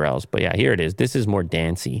and whatever else. But yeah, here it is. This is more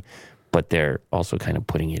dancey, but they're also kind of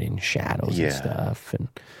putting it in shadows and stuff. And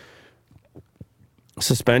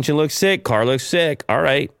suspension looks sick. Car looks sick. All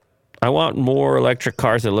right. I want more electric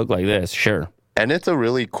cars that look like this. Sure. And it's a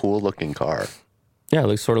really cool looking car. Yeah, it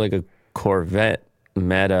looks sort of like a Corvette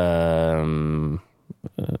Meta.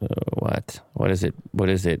 What is it? What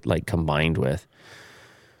is it like combined with?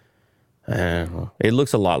 I don't know. It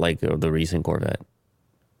looks a lot like the recent Corvette.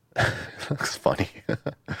 It looks funny.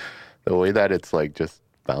 The way that it's like just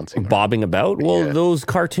bouncing bobbing about. Well, those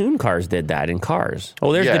cartoon cars did that in Cars.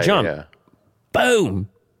 Oh, there's the jump. Yeah. Boom.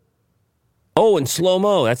 Oh, and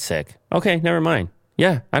slow-mo. That's sick. Okay, never mind.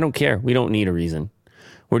 Yeah, I don't care. We don't need a reason.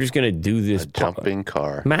 We're just going to do this. A jumping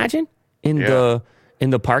car. Imagine in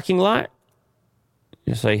the parking lot.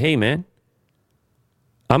 It's like, hey, man,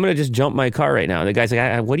 I'm going to just jump my car right now. The guy's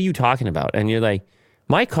like, what are you talking about? And you're like,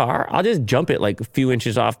 my car, I'll just jump it like a few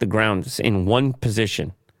inches off the ground in one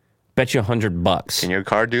position. Bet you $100. Can your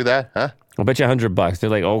car do that? Huh? I'll bet you $100. They're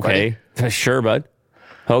like, okay, sure, bud.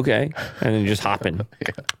 Okay. And then just hopping.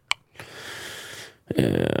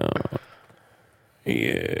 Yeah.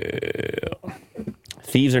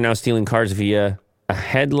 Thieves are now stealing cars via a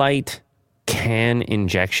headlight can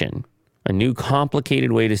injection. A new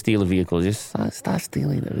complicated way to steal a vehicle. Just stop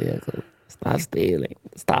stealing the vehicle. Stop stealing.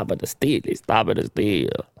 Stop it, steal. Stop it, steal.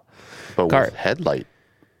 But with headlight.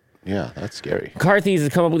 Yeah, that's scary. Car thieves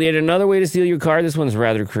have come up with yet another way to steal your car. This one's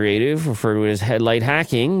rather creative, referred to as headlight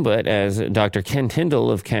hacking. But as Dr. Ken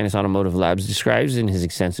Tyndall of Canis Automotive Labs describes in his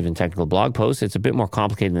extensive and technical blog post, it's a bit more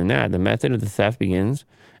complicated than that. The method of the theft begins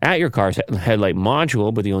at your car's headlight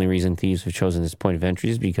module, but the only reason thieves have chosen this point of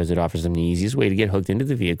entry is because it offers them the easiest way to get hooked into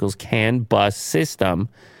the vehicle's CAN bus system.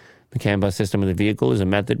 The CAN bus system of the vehicle is a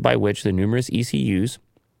method by which the numerous ECUs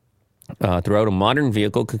throughout a modern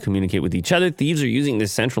vehicle could communicate with each other. Thieves are using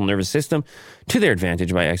this central nervous system to their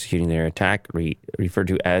advantage by executing their attack, referred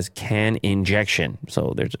to as CAN injection.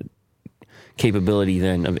 So there's a capability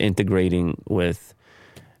then of integrating with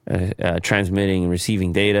transmitting and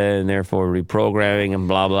receiving data and therefore reprogramming and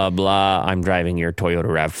blah, blah, blah. I'm driving your Toyota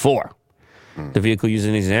RAV4. The vehicle used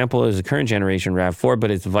an example is a current generation RAV4,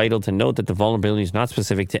 but it's vital to note that the vulnerability is not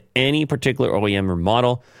specific to any particular OEM or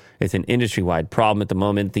model. It's an industry-wide problem at the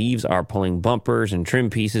moment. Thieves are pulling bumpers and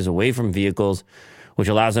trim pieces away from vehicles, which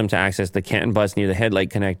allows them to access the CAN bus near the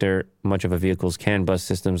headlight connector. Much of a vehicle's CAN bus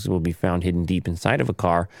systems will be found hidden deep inside of a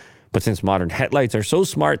car. But since modern headlights are so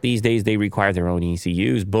smart these days, they require their own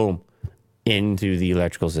ECUs. Boom. Into the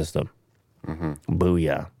electrical system. Mm-hmm.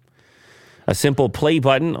 Booyah. A simple play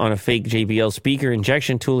button on a fake JBL speaker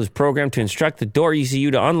injection tool is programmed to instruct the door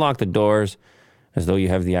ECU to unlock the doors as though you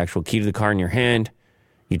have the actual key to the car in your hand.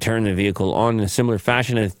 You turn the vehicle on in a similar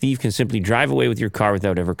fashion, and a thief can simply drive away with your car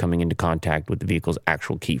without ever coming into contact with the vehicle's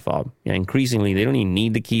actual key fob. Yeah, increasingly, they don't even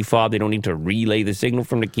need the key fob. They don't need to relay the signal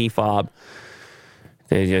from the key fob.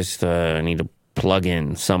 They just need to plug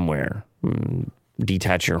in somewhere.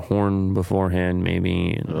 Detach your horn beforehand,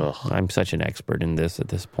 maybe. I'm such an expert in this at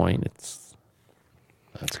this point.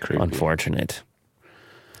 That's creepy. Unfortunate.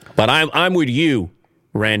 But I'm with you,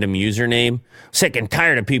 random username. Sick and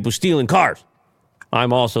tired of people stealing cars.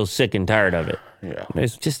 I'm also sick and tired of it. Yeah.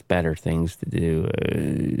 There's just better things to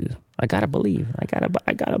do. I gotta believe. I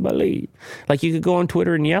gotta believe. Like you could go on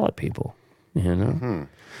Twitter and yell at people. you know?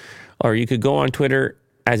 Or you could go on Twitter,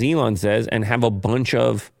 as Elon says, and have a bunch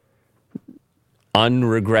of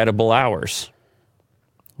unregrettable hours.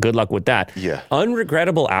 Good luck with that. Yeah.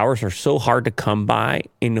 Unregrettable hours are so hard to come by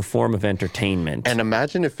in the form of entertainment. And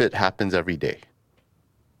imagine if it happens every day.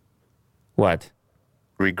 What?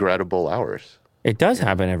 Regrettable hours. It does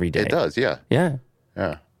happen every day. It does, yeah. Yeah.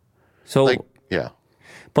 Yeah. So, Like, yeah.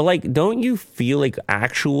 but like, don't you feel like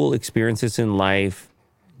actual experiences in life,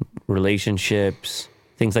 relationships,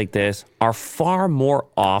 things like this are far more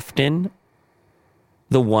often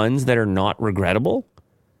the ones that are not regrettable?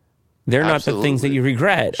 They're not the things that you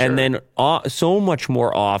regret. Sure. And then so much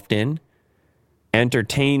more often,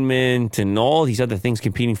 entertainment and all these other things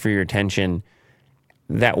competing for your attention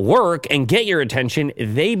that work and get your attention,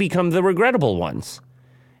 they become the regrettable ones.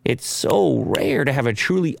 It's so rare to have a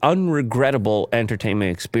truly unregrettable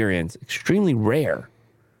entertainment experience. Extremely rare.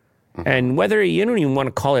 And whether you don't even want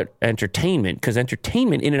to call it entertainment, because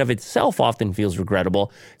entertainment in and of itself often feels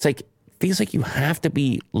regrettable. It's like, feels like you have to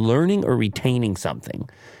be learning or retaining something.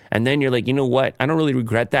 And then you're like, you know what? I don't really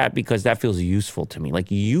regret that because that feels useful to me.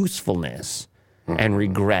 Like usefulness and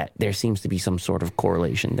regret. There seems to be some sort of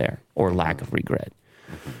correlation there or lack of regret.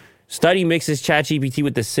 Study mixes ChatGPT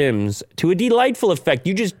with The Sims to a delightful effect.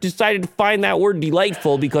 You just decided to find that word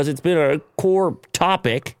delightful because it's been a core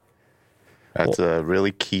topic. That's a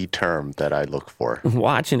really key term that I look for.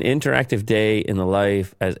 Watch an interactive day in the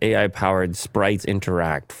life as AI-powered sprites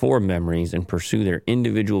interact, form memories, and pursue their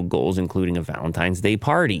individual goals, including a Valentine's Day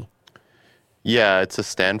party. Yeah, it's a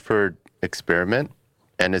Stanford experiment,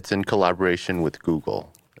 and it's in collaboration with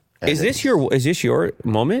Google. Is this your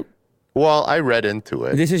moment? Well, I read into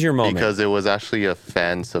it. This is your moment. Because it was actually a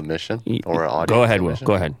fan submission or an audience Go ahead, submission. Will.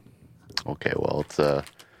 Go ahead. Okay, well,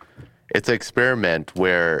 it's an experiment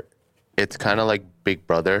where it's kind of like Big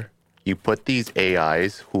Brother. You put these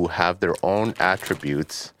AIs who have their own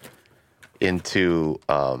attributes into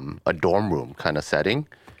a dorm room kind of setting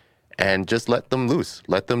and just let them loose.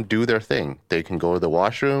 Let them do their thing. They can go to the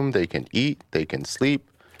washroom, they can eat, they can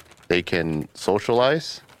sleep, they can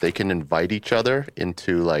socialize, they can invite each other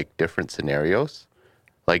into like different scenarios.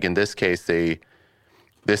 Like in this case,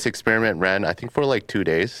 this experiment ran, I think, for like 2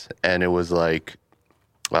 days, and it was like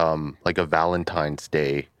a Valentine's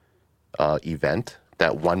Day event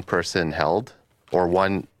that one person held, or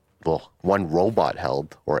one robot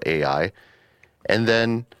held, or AI, and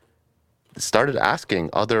then started asking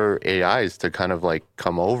other AIs to kind of like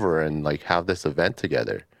come over and like have this event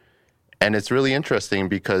together. And it's really interesting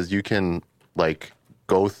because you can like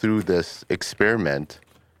go through this experiment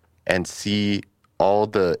and see all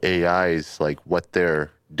the AIs, like what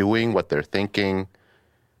they're doing, what they're thinking.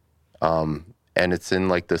 And it's in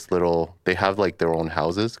like this little, they have like their own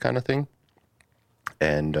houses kind of thing.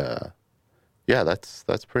 And yeah, that's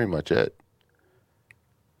pretty much it.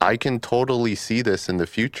 I can totally see this in the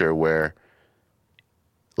future where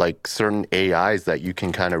like certain AIs that you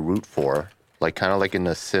can kind of root for, like kind of like in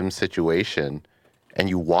a sim situation, and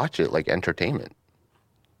you watch it like entertainment,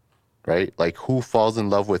 right? Like who falls in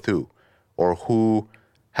love with who, or who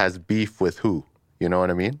has beef with who, you know what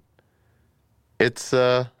I mean? It's,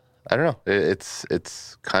 I don't know,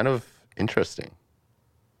 it's kind of interesting.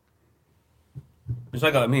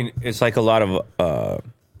 It's like a lot of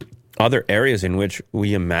other areas in which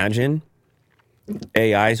we imagine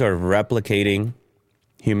AIs are replicating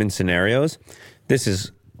human scenarios. This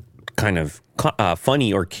is kind of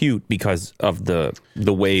funny or cute because of the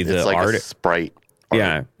way the it's like art, a sprite art.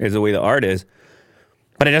 Yeah, is the way the art is.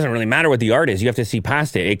 But it doesn't really matter what the art is. You have to see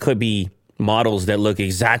past it. It could be models that look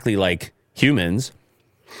exactly like humans,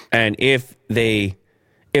 and if the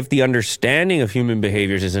understanding of human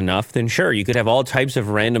behaviors is enough, then sure, you could have all types of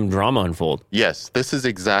random drama unfold. Yes, this is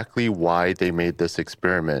exactly why they made this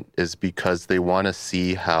experiment, is because they want to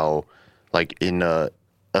see how, like in a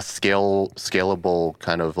scalable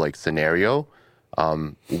kind of like scenario,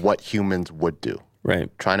 what humans would do. Right.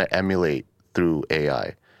 Trying to emulate through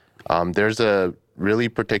AI. There's a really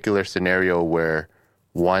particular scenario where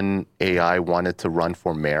one AI wanted to run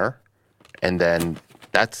for mayor, and then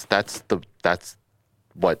that's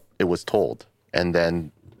what it was told. And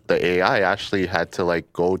then the AI actually had to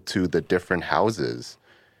like go to the different houses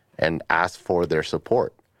and ask for their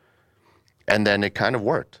support. And then it kind of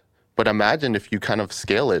worked. But imagine if you kind of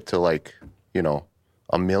scale it to like,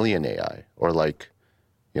 1 million AI, or like,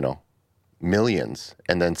 millions,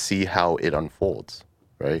 and then see how it unfolds,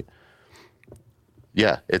 right?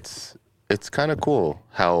 Yeah, it's kind of cool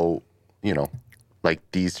how, like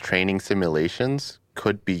these training simulations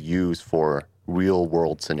could be used for real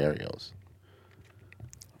world scenarios.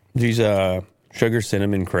 These sugar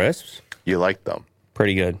cinnamon crisps, You like them?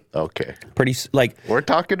 Pretty good. Okay. We're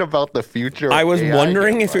talking about the future. I was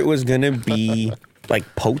wondering if it was going to be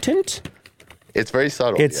potent. It's very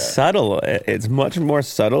subtle. It's subtle. It's much more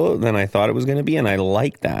subtle than I thought it was going to be, and I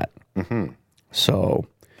like that. Mm-hmm. So,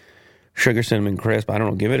 sugar cinnamon crisp. I don't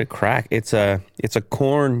know. Give it a crack. It's a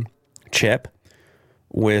corn chip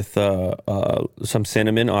with some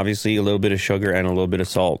cinnamon, obviously a little bit of sugar and a little bit of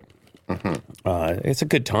salt. Mm-hmm. It's a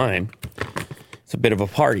good time. It's a bit of a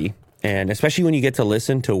party, and especially when you get to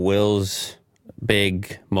listen to Will's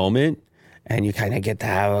big moment, and you kind of get to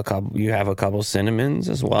have a couple. You have a couple cinnamons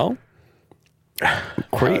as well.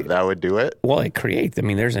 That would do it. Well, it creates. I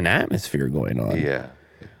mean, there's an atmosphere going on. Yeah.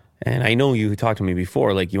 And I know you talked to me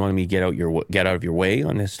before, like you wanted me to get out of your way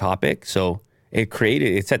on this topic. So it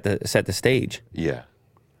set the stage. Yeah.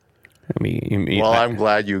 I mean, I'm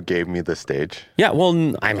glad you gave me the stage. Yeah.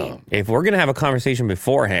 Well, I mean, if we're gonna have a conversation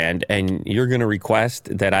beforehand, and you're gonna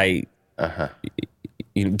request that I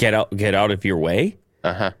get out of your way,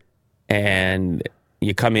 and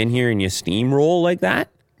you come in here and you steamroll like that,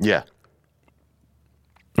 yeah.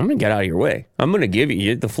 I'm going to get out of your way. I'm going to give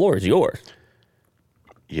you, the floor is yours.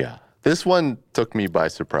 Yeah. This one took me by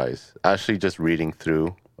surprise. Actually, just reading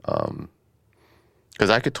through, because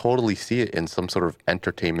I could totally see it in some sort of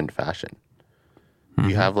entertainment fashion. Mm-hmm.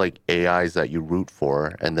 You have AIs that you root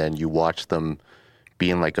for, and then you watch them be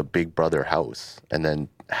in a Big Brother house, and then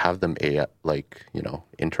have them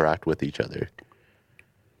interact with each other.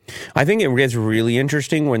 I think it gets really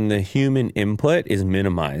interesting when the human input is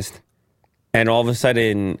minimized. And all of a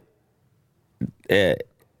sudden,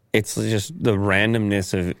 it's just the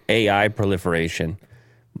randomness of AI proliferation.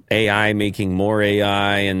 AI making more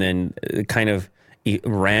AI, and then kind of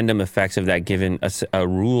random effects of that given a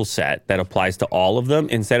rule set that applies to all of them,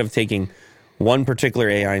 instead of taking one particular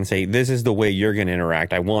AI and say, this is the way you're going to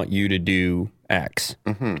interact. I want you to do X.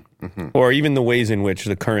 Mm-hmm, mm-hmm. Or even the ways in which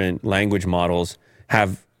the current language models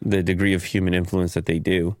have the degree of human influence that they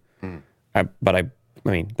do. Mm. I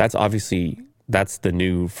mean, that's the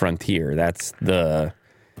new frontier. That's the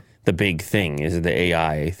big thing, is the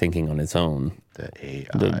AI thinking on its own. The AI.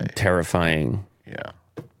 The terrifying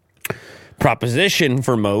proposition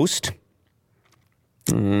for most.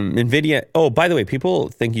 NVIDIA. Oh, by the way, people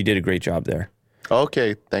think you did a great job there.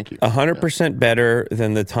 Okay, thank you. 100% better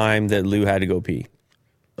than the time that Lou had to go pee.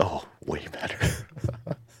 Oh, way better.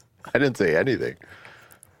 I didn't say anything.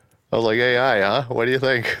 I was like, AI, huh? What do you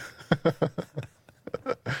think?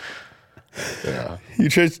 Yeah. You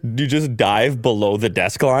just dive below the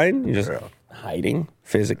desk line. You're just hiding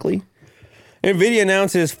physically. NVIDIA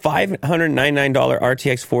announces $599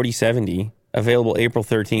 RTX 4070 available April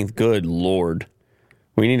 13th. Good Lord.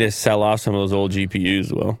 We need to sell off some of those old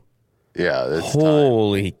GPUs, Will. Yeah, that's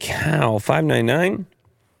holy cow. $599?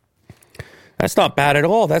 That's not bad at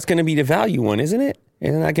all. That's going to be the value one, isn't it?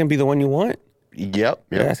 Isn't that going to be the one you want? Yep.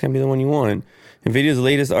 Yeah, that's going to be the one you want. NVIDIA's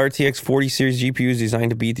latest RTX 40 series GPU is designed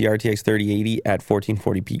to beat the RTX 3080 at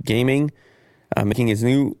 1440p gaming, making its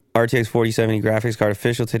new RTX 4070 graphics card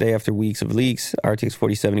official today after weeks of leaks. RTX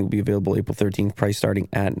 4070 will be available April 13th, price starting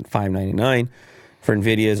at $599. For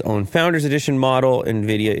NVIDIA's own Founders Edition model,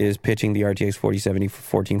 NVIDIA is pitching the RTX 4070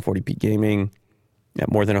 for 1440p gaming at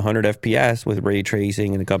more than 100 FPS with ray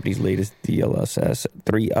tracing and the company's latest DLSS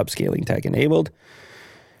 3 upscaling tech enabled.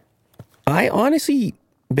 I honestly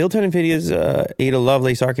built on NVIDIA's Ada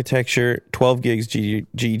Lovelace architecture, 12 gigs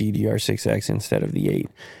GDDR6X instead of the 8.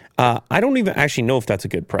 I don't even actually know if that's a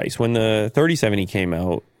good price. When the 3070 came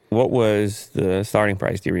out, what was the starting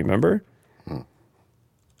price? Do you remember?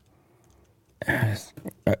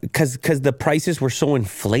 Because the prices were so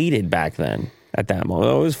inflated back then. At that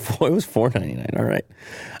moment, it was $499. All right,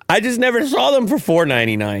 I just never saw them for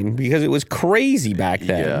 $499 because it was crazy back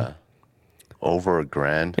then. Yeah, over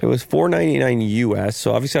 $1,000. It was $499 US.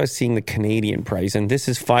 So obviously, I was seeing the Canadian price, and this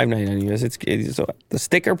is $599 US. It's so the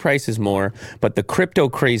sticker price is more, but the crypto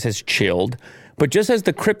craze has chilled. But just as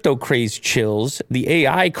the crypto craze chills, the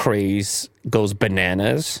AI craze goes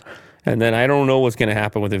bananas. And then I don't know what's going to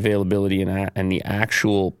happen with availability and the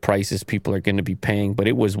actual prices people are going to be paying. But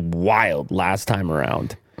it was wild last time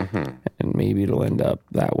around. Mm-hmm. And maybe it'll end up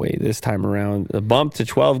that way this time around. The bump to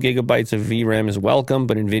 12 gigabytes of VRAM is welcome,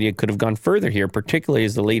 but NVIDIA could have gone further here, particularly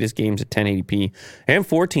as the latest games at 1080p and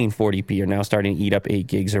 1440p are now starting to eat up 8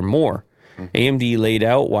 gigs or more. Mm-hmm. AMD laid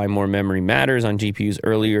out why more memory matters on GPUs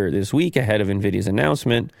earlier this week ahead of NVIDIA's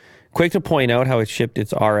announcement. Quick to point out how it shipped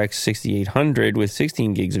its RX 6800 with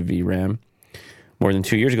 16 gigs of VRAM more than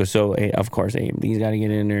 2 years ago. So, of course, AMD's got to get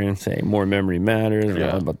in there and say more memory matters.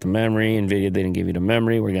 Yeah. About the memory. NVIDIA didn't give you the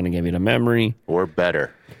memory. We're going to give you the memory. Or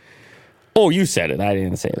better. Oh, you said it. I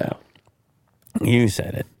didn't say that. You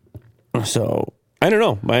said it. So, I don't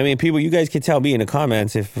know. I mean, people, you guys can tell me in the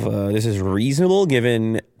comments if this is reasonable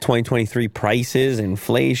given 2023 prices,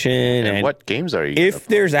 inflation, and what games are you? If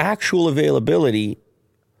there's actual availability,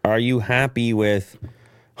 are you happy with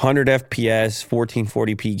 100 FPS,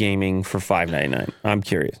 1440p gaming for $599? I'm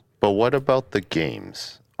curious. But what about the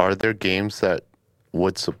games? Are there games that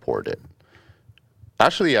would support it?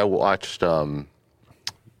 Actually, I watched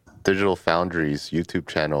Digital Foundry's YouTube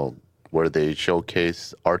channel where they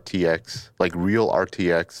showcase RTX, like real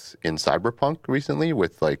RTX in Cyberpunk recently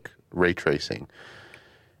with like ray tracing.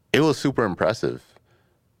 It was super impressive.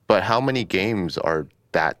 But how many games are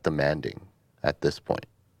that demanding at this point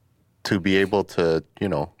to be able to, you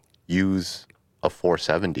know, use a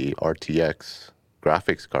 470 RTX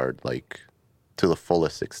graphics card like to the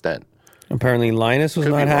fullest extent? Apparently Linus was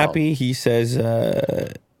not happy. He says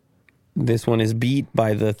this one is beat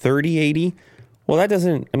by the 3080. Well, that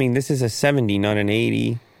doesn't, I mean, this is a 70, not an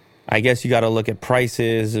 80. I guess you got to look at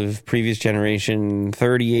prices of previous generation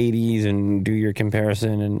 3080s and do your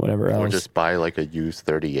comparison and whatever else. Or just buy like a used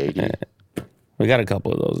 3080. We got a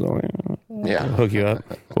couple of those, don't we? Yeah. Hook you up.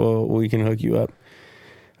 Well, we can hook you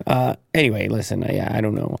up. Anyway, listen, I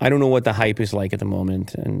don't know. I don't know what the hype is like at the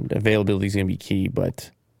moment, and availability is going to be key,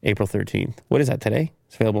 but April 13th. What is that, today?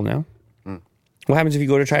 It's available now? What happens if you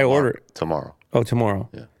go to try to order it? Tomorrow. Oh, tomorrow.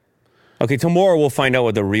 Yeah. Okay, tomorrow we'll find out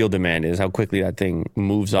what the real demand is, how quickly that thing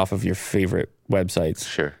moves off of your favorite websites.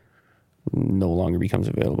 Sure. No longer becomes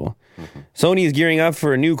available. Sony is gearing up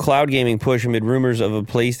for a new cloud gaming push amid rumors of a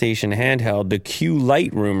PlayStation handheld. The Q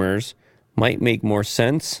Lite rumors might make more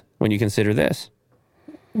sense when you consider this.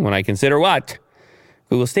 When I consider what?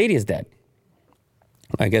 Google Stadia is dead.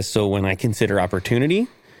 I guess so when I consider opportunity.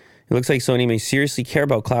 It looks like Sony may seriously care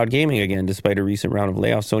about cloud gaming again, despite a recent round of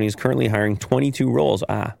layoffs. Sony is currently hiring 22 roles.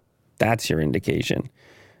 That's your indication.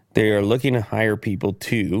 They are looking to hire people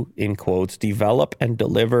to, in quotes, develop and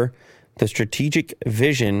deliver the strategic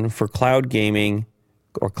vision for cloud gaming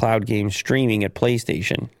or cloud game streaming at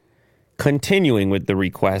PlayStation. Continuing with the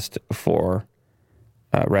request for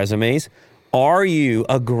resumes, are you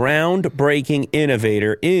a groundbreaking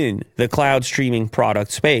innovator in the cloud streaming product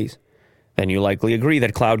space? Then you likely agree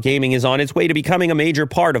that cloud gaming is on its way to becoming a major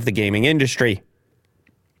part of the gaming industry.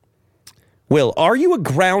 Will, are you a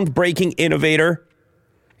groundbreaking innovator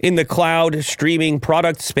in the cloud streaming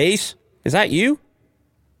product space? Is that you?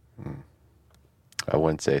 I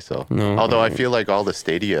wouldn't say so. No. Although I feel like all the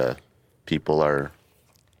Stadia people are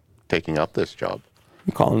taking up this job.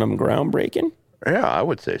 You calling them groundbreaking? Yeah, I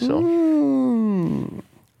would say so.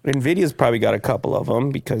 NVIDIA's probably got a couple of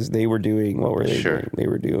them because they were doing, what were they doing? They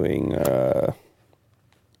were doing,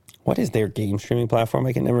 what is their game streaming platform?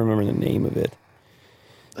 I can never remember the name of it.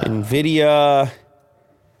 NVIDIA,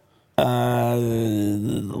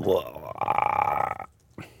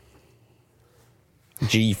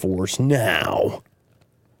 GeForce Now.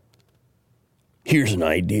 Here's an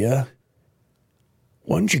idea.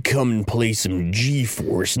 Why don't you come and play some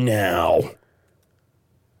GeForce Now?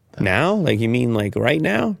 Now? Like, you mean like right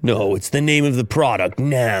now? No, it's the name of the product,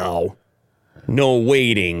 Now. No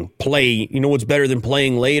waiting. Play, you know what's better than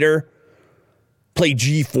playing later? Play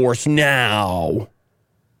GeForce Now.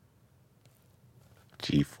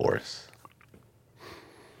 GeForce.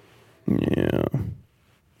 Yeah.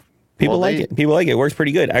 People like it. People like it. It works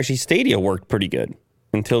pretty good. Actually, Stadia worked pretty good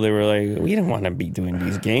until they were like, we don't want to be doing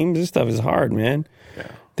these games. This stuff is hard, man. Yeah.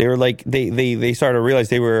 They were like, they started to realize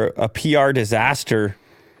they were a PR disaster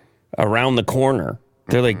around the corner.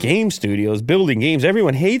 They're like, game studios, building games.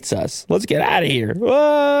 Everyone hates us. Let's get out of here.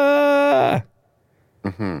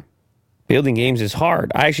 Building games is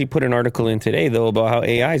hard. I actually put an article in today, though, about how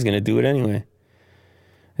AI is going to do it anyway.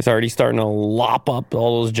 It's already starting to lop up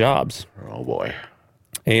all those jobs. Oh, boy.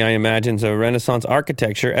 AI imagines a Renaissance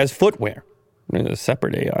architecture as footwear. There's a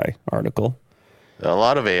separate AI article. A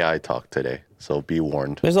lot of AI talk today, so be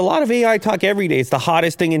warned. There's a lot of AI talk every day. It's the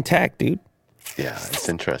hottest thing in tech, dude. Yeah, it's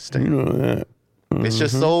interesting. You know that. It's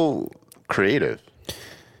just so creative.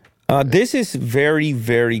 This is very,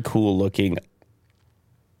 very cool looking.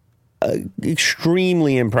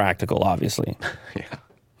 Extremely impractical, obviously. Yeah.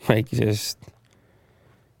 Like, just...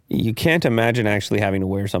 You can't imagine actually having to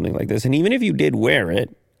wear something like this. And even if you did wear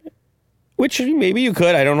it, which maybe you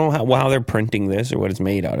could, I don't know how they're printing this or what it's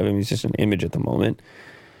made out of. I mean, it's just an image at the moment.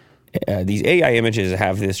 These AI images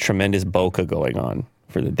have this tremendous bokeh going on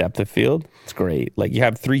for the depth of field. It's great. Like, you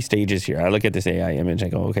have 3 stages here. I look at this AI image, I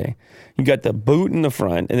go, okay. You got the boot in the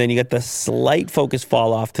front, and then you got the slight focus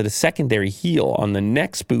fall off to the secondary heel on the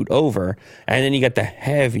next boot over, and then you got the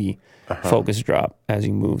heavy focus drop as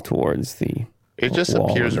you move towards the... It just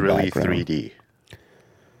appears really background. 3D.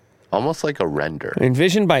 Almost like a render.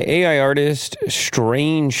 Envisioned by AI artist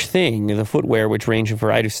Strange Thing, the footwear, which range in a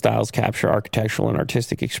variety of styles, capture architectural and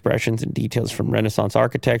artistic expressions and details from Renaissance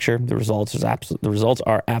architecture. The results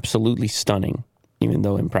are absolutely stunning, even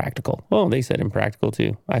though impractical. Oh, they said impractical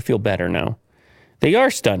too. I feel better now. They are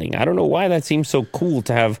stunning. I don't know why that seems so cool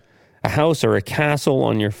to have a house or a castle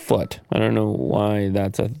on your foot. I don't know why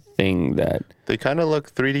that's a thing that they kind of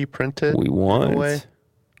look 3D printed. We want. In a way.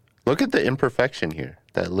 Look at the imperfection here.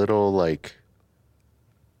 That little, like...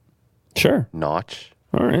 Sure. Notch.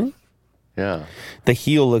 All right. Yeah. The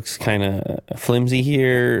heel looks kind of flimsy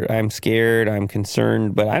here. I'm scared. I'm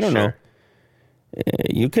concerned. But I don't know.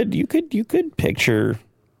 You could picture...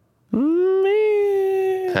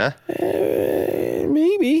 Huh?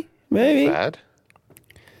 Maybe. Bad?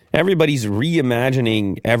 Everybody's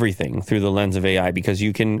reimagining everything through the lens of AI because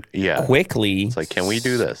you can quickly... It's like, can we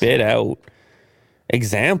do this? Spit out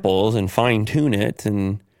examples and fine-tune it,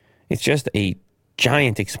 and it's just a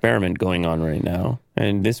giant experiment going on right now,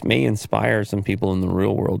 and this may inspire some people in the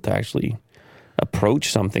real world to actually approach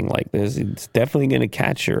something like this. It's definitely going to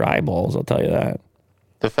catch your eyeballs, I'll tell you that.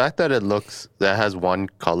 The fact that that has one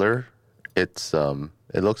color, it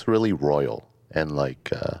looks really royal and like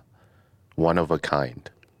one of a kind.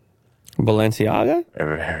 Balenciaga?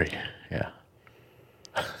 Very, yeah.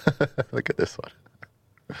 Look at this one.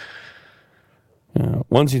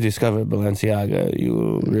 Once you discover Balenciaga, you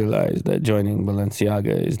will realize that joining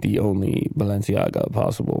Balenciaga is the only Balenciaga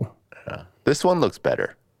possible. Yeah. This one looks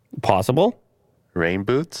better. Possible? Rain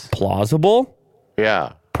boots? Plausible?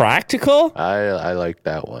 Yeah. Practical? I like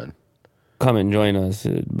that one. Come and join us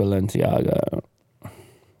at Balenciaga.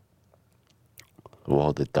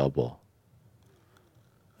 Whoa, the double.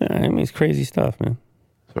 Yeah, I mean, it's crazy stuff, man.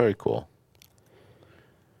 It's very cool.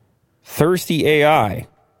 Thirsty AI.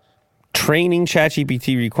 Training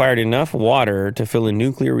ChatGPT required enough water to fill a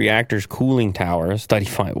nuclear reactor's cooling tower. Study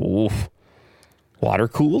find. Oof. Water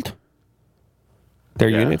cooled? Their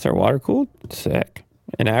units are water cooled? Sick.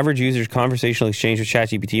 An average user's conversational exchange with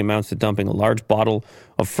ChatGPT amounts to dumping a large bottle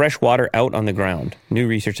of fresh water out on the ground. New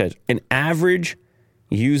research says an average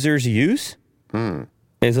user's use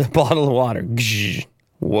is a bottle of water.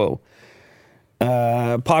 Whoa.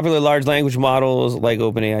 Popular large language models like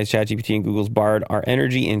OpenAI's ChatGPT and Google's Bard are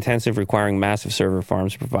energy intensive, requiring massive server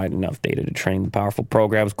farms to provide enough data to train the powerful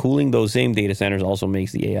programs. Cooling those same data centers also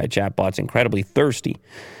makes the AI chatbots incredibly thirsty.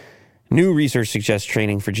 New research suggests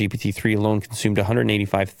training for GPT-3 alone consumed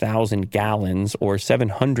 185,000 gallons or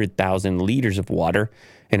 700,000 liters of water.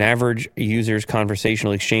 An average user's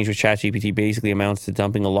conversational exchange with ChatGPT basically amounts to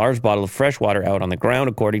dumping a large bottle of fresh water out on the ground,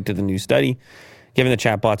 according to the new study. Given the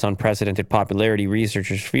chatbot's unprecedented popularity,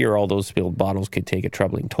 researchers fear all those spilled bottles could take a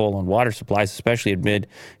troubling toll on water supplies, especially amid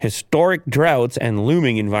historic droughts and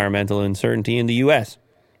looming environmental uncertainty in the U.S.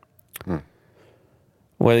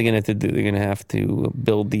 What are they going to do? They're going to have to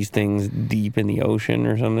build these things deep in the ocean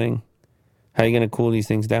or something? How are you going to cool these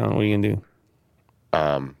things down? What are you going to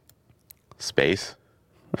do? Space.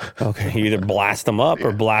 Okay, you either blast them up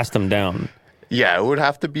or blast them down. Yeah, it would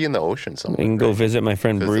have to be in the ocean somewhere. You can go visit my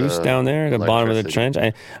friend Bruce down there at the bottom of the trench.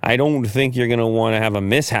 I don't think you're going to want to have a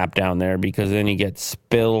mishap down there because then you get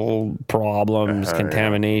spill problems,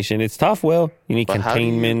 contamination. It's tough, Will. You need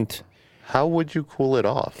containment. How would you cool it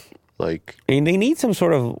off? Like, and they need some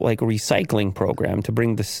sort of like recycling program to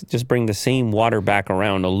bring the same water back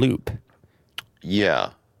around a loop.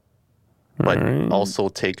 Yeah. But also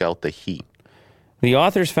take out the heat. The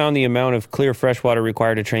authors found the amount of clear fresh water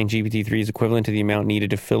required to train GPT-3 is equivalent to the amount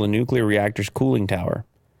needed to fill a nuclear reactor's cooling tower.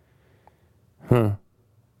 The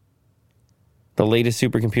latest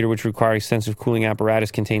supercomputer, which requires extensive cooling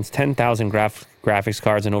apparatus, contains 10,000 graphics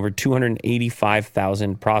cards and over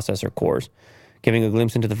 285,000 processor cores, giving a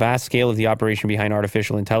glimpse into the vast scale of the operation behind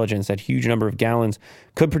artificial intelligence. That huge number of gallons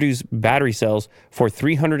could produce battery cells for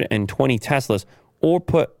 320 Teslas. Or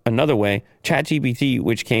put another way, ChatGPT,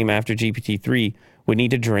 which came after GPT-3, would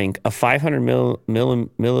need to drink a 500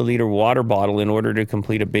 milliliter water bottle in order to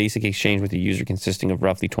complete a basic exchange with the user consisting of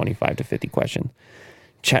roughly 25 to 50 questions.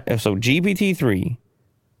 So GPT-3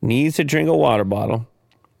 needs to drink a water bottle.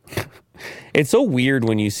 It's so weird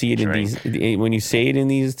when you see it when you say it in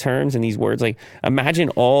these terms and these words. Like, imagine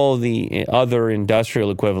all the other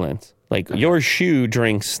industrial equivalents. Like, your shoe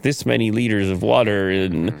drinks this many liters of water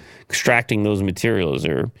in extracting those materials.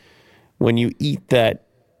 Or when you eat that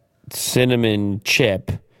cinnamon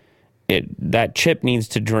chip, that chip needs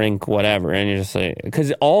to drink whatever. And you're just like,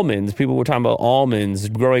 because almonds, people were talking about almonds,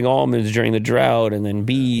 growing almonds during the drought, and then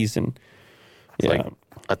bees. And it's like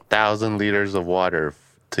 1,000 liters of water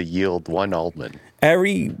to yield one almond.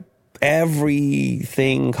 Everything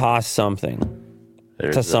costs something.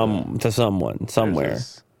 to someone somewhere.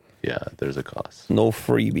 There's a cost. No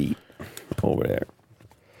freebie over there.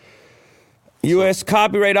 U.S.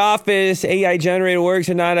 Copyright Office, AI-generated works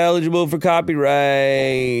are not eligible for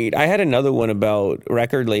copyright. I had another one about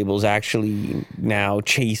record labels actually now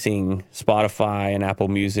chasing Spotify and Apple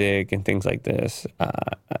Music and things like this.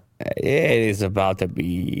 It is about to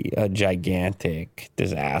be a gigantic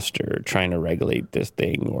disaster trying to regulate this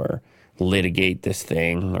thing or litigate this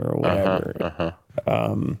thing or whatever.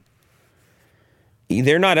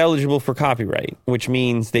 They're not eligible for copyright, which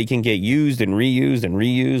means they can get used and reused and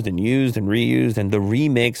reused and used and reused, and the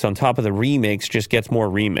remix on top of the remix just gets more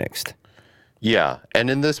remixed. Yeah, and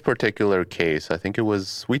in this particular case, I think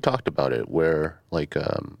we talked about it, where like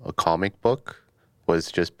a comic book was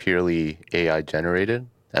just purely AI generated,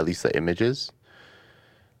 at least the images,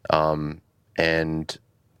 and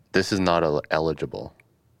this is not eligible,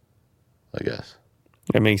 I guess.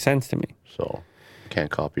 It makes sense to me. So can't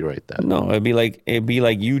copyright that. No, it'd be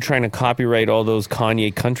like you trying to copyright all those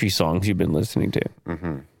Kanye country songs you've been listening to.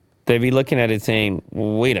 Mm-hmm. They'd be looking at it saying,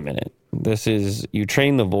 wait a minute, you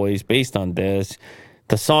train the voice based on this.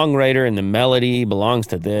 The songwriter and the melody belongs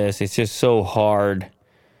to this. It's just so hard.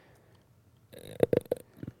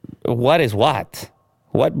 What is what?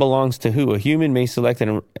 What belongs to who? A human may select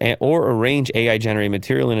or arrange AI-generated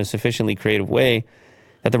material in a sufficiently creative way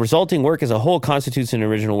that the resulting work as a whole constitutes an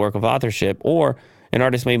original work of authorship, or an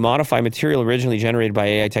artist may modify material originally generated by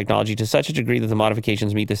AI technology to such a degree that the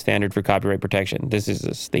modifications meet the standard for copyright protection. This is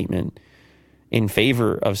a statement in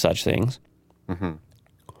favor of such things. Mm-hmm.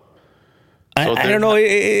 I don't know.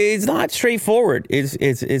 It's not straightforward.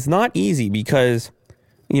 It's not easy because,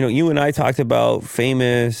 you and I talked about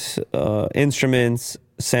famous instruments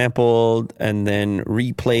sampled and then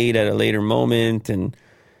replayed at a later moment, and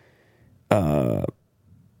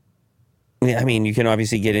you can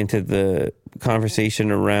obviously get into the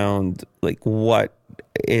conversation around like what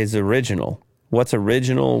is original, what's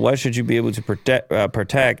original, what should you be able to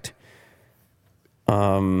protect,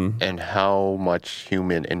 and how much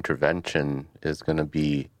human intervention is going to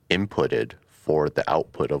be inputted for the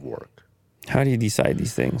output of work. How do you decide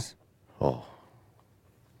these things? Oh,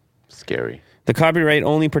 scary. The copyright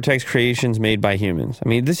only protects creations made by humans.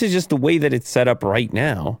 This is just the way that it's set up right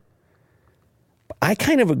now. I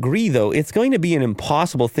kind of agree, though. It's going to be an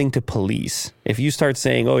impossible thing to police. If you start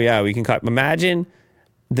saying, oh, yeah, we can imagine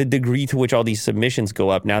the degree to which all these submissions go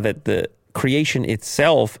up now that the creation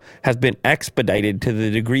itself has been expedited to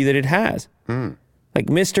the degree that it has. Mm. Like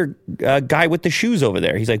Mr. Guy with the shoes over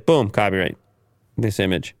there. He's like, boom, copyright this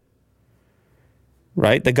image.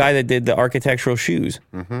 Right? The guy that did the architectural shoes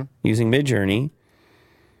using Midjourney.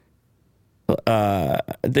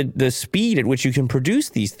 The speed at which you can produce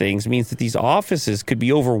these things means that these offices could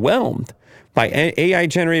be overwhelmed by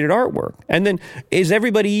AI-generated artwork. And then is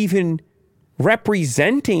everybody even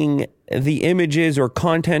representing the images or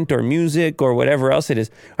content or music or whatever else it is?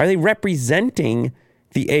 Are they representing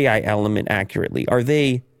the AI element accurately? Are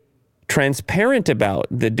they transparent about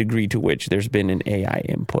the degree to which there's been an AI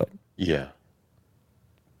input? Yeah.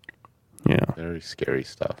 Yeah. Very scary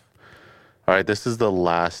stuff. All right, this is the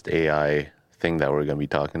last AI thing that we're going to be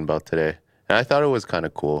talking about today. And I thought it was kind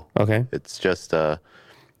of cool. Okay. It's just,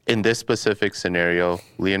 in this specific scenario,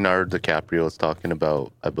 Leonardo DiCaprio is talking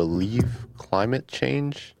about, I believe, climate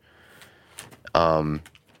change.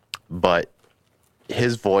 But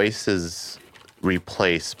his voice is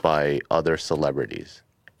replaced by other celebrities.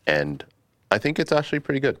 And I think it's actually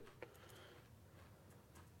pretty good.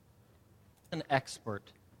 An expert,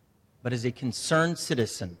 but as a concerned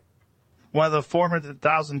citizen. One of the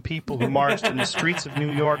 400,000 people who marched in the streets of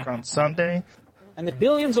New York on Sunday. And the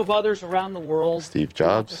billions of others around the world Steve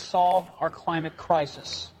Jobs to solve our climate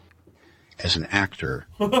crisis. As an actor,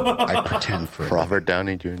 I pretend for Robert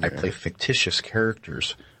Downey Jr. I play fictitious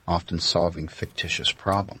characters, often solving fictitious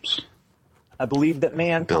problems. I believe that Bill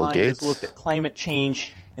mankind Gates. has looked at climate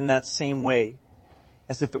change in that same way,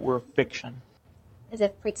 as if it were a fiction. As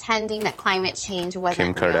if pretending that climate change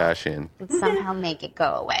wasn't Kim Kardashian would somehow make it go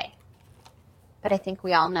away. But I think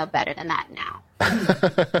we all know better than that now.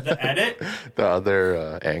 The edit? The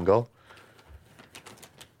other angle.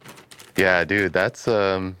 Yeah, dude, that's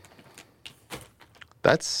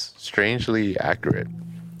strangely accurate.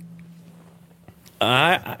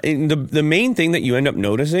 The main thing that you end up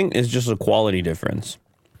noticing is just a quality difference.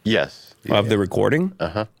 Yes. Of the recording.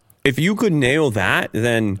 Uh-huh. If you could nail that,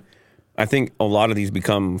 then I think a lot of these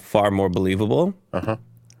become far more believable. Uh-huh.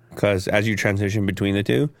 Because as you transition between the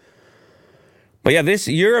two. But yeah,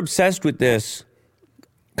 you're obsessed with this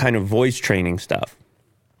kind of voice training stuff.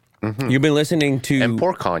 Mm-hmm. You've been listening to... And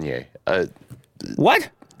poor Kanye. What?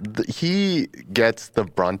 he gets the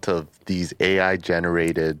brunt of these AI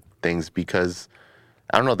generated things because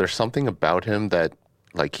I don't know, there's something about him that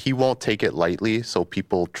like he won't take it lightly, so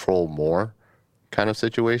people troll more kind of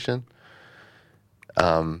situation.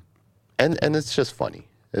 And it's just funny.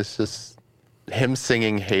 It's just him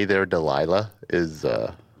singing "Hey There, Delilah" is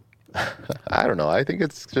I don't know. I think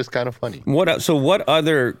it's just kind of funny. So what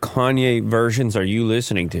other Kanye versions are you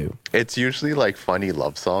listening to? It's usually like funny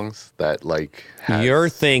love songs that like has, your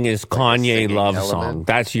thing is like, Kanye love element. song.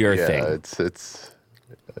 That's your thing. It's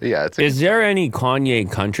is there any Kanye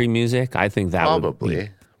country music? I think that would be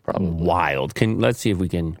wild. Let's see if we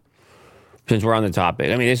can, since we're on the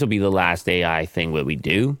topic. I mean, this will be the last AI thing that we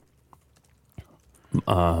do.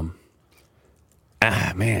 Man,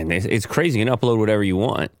 it's crazy. You can upload whatever you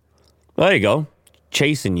want. Well, there you go.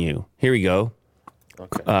 Chasing You. Here we go.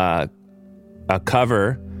 Okay. A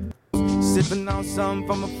cover. Sipping on some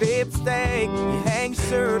from a fifth steak. You hang your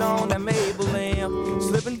shirt on that maple lamp.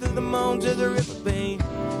 Slipping through the moans of the river bank.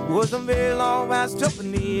 Wasn't very long while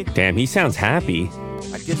jumping in. Damn, he sounds happy.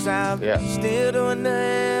 I guess I'm still doing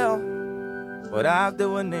now what I'm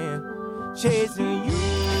doing now. Chasing you.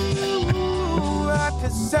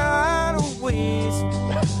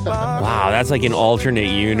 Wow, that's like an alternate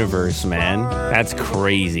universe, man. That's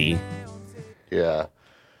crazy. Yeah.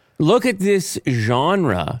 Look at this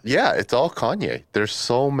genre. Yeah, it's all Kanye. There's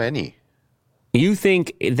so many. You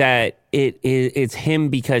think that it's him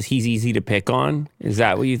because he's easy to pick on? Is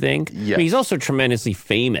that what you think? Yeah. I mean, he's also tremendously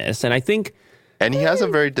famous, and I think... And he has a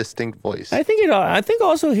very distinct voice. I think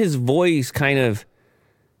also his voice kind of...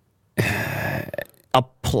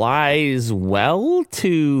 applies well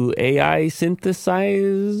to AI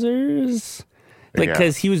synthesizers, like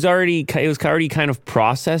because it was already kind of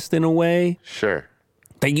processed in a way, sure,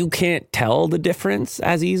 that you can't tell the difference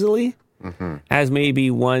as easily as maybe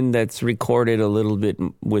one that's recorded a little bit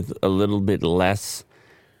with a little bit less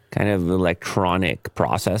kind of electronic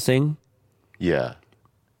processing. Yeah.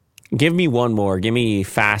 Give me one more. Give me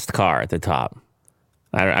Fast Car at the top.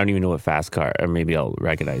 I don't even know what Fast Car, or maybe I'll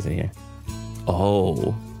recognize it here.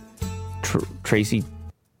 Oh, Tracy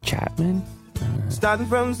Chapman? Starting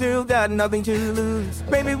from zero, got nothing to lose.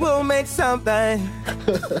 Maybe we'll make something.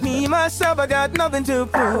 Me, myself, I got nothing to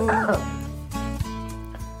prove.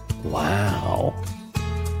 Wow.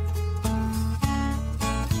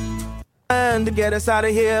 And to get us out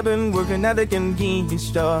of here, been working at the convenience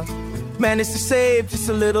store. Managed to save just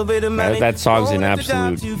a little bit of money. That song's an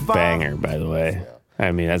absolute banger, by the way.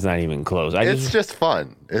 I mean, that's not even close. It's just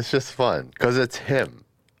fun. It's just fun because it's him.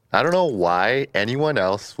 I don't know why anyone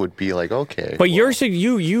else would be like, okay. But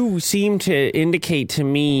you seem to indicate to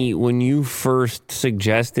me when you first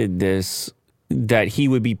suggested this that he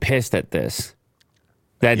would be pissed at this,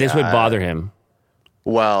 that this would bother him.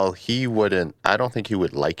 Well, he wouldn't. I don't think he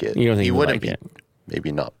would like it. You don't think he wouldn't like be? It?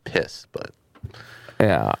 Maybe not pissed, but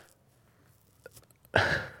yeah.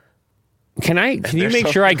 Can you make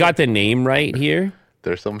sure I got the name right here?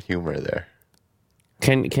 There's some humor there.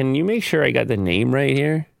 Can you make sure I got the name right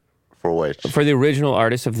here? For which? For the original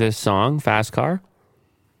artist of this song, Fast Car?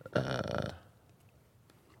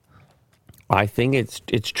 I think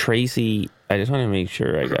it's Tracy. I just want to make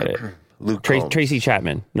sure I got it. Tracy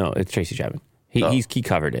Chapman. No, it's Tracy Chapman. He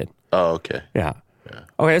covered it. Oh, okay. Yeah.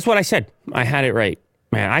 Okay, that's what I said. I had it right.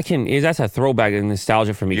 Man, that's a throwback and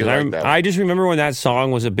nostalgia for me. Because I just remember when that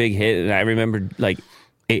song was a big hit, and I remembered like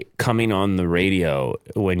it coming on the radio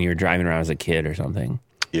when you're driving around as a kid or something.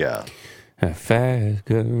 Yeah. Fast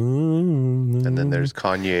girl. And then there's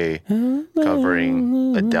Kanye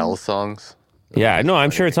covering Adele songs. Yeah, no,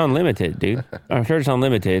 I'm sure it's unlimited, dude. I'm sure it's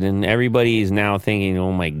unlimited, and everybody is now thinking,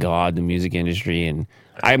 "Oh my God, the music industry." And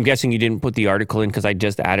I'm guessing you didn't put the article in because I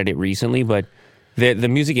just added it recently, but the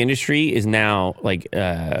music industry is now like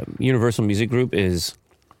Universal Music Group is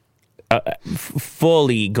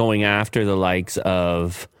fully going after the likes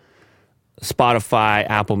of Spotify,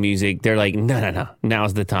 Apple Music. They're like, no,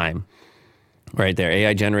 now's the time. Right there,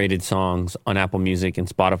 AI generated songs on Apple Music and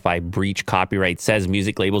Spotify breach copyright, says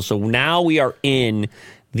music labels. So now we are in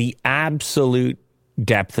the absolute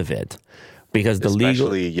depth of it because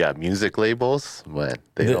especially music labels, man,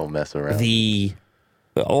 they don't mess around.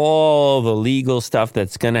 All the legal stuff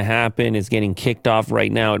that's going to happen is getting kicked off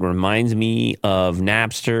right now. It reminds me of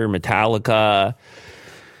Napster, Metallica.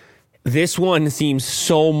 This one seems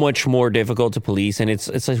so much more difficult to police, and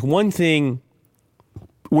it's like one thing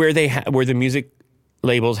where where the music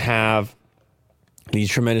labels have these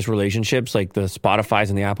tremendous relationships, like the Spotify's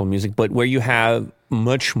and the Apple Music, but where you have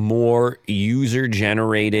much more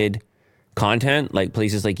user-generated content, like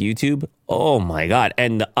places like YouTube. Oh my God!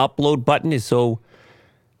 And the upload button is so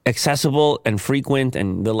accessible and frequent,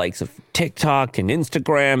 and the likes of TikTok and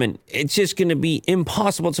Instagram, and it's just going to be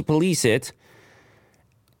impossible to police it.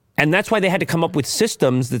 And that's why they had to come up with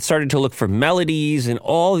systems that started to look for melodies and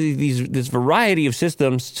all this variety of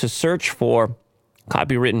systems to search for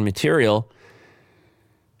copywritten material.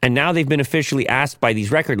 And now they've been officially asked by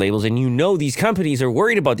these record labels, and these companies are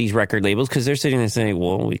worried about these record labels because they're sitting there saying,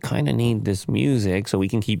 well, we kind of need this music so we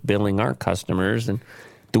can keep billing our customers. And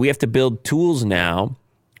do we have to build tools now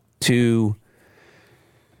to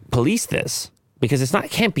police this? Because it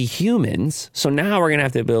can't be humans. So now we're going to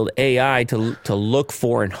have to build AI to look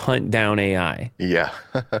for and hunt down AI. Yeah.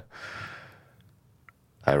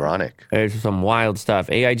 Ironic. There's some wild stuff.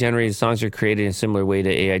 AI-generated songs are created in a similar way to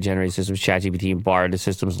AI-generated systems, ChatGPT and Bard. The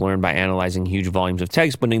systems learn by analyzing huge volumes of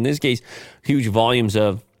text, but in this case, huge volumes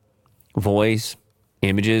of voice,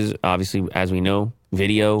 images, obviously, as we know,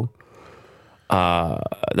 video.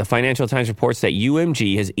 The Financial Times reports that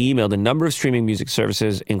UMG has emailed a number of streaming music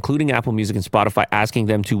services, including Apple Music and Spotify, asking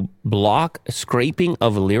them to block scraping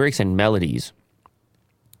of lyrics and melodies.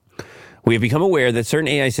 We have become aware that certain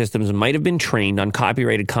AI systems might have been trained on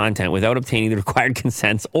copyrighted content without obtaining the required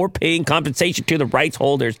consents or paying compensation to the rights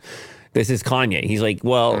holders. This is Kanye. He's like,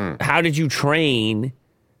 well, how did you train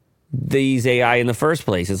these AI in the first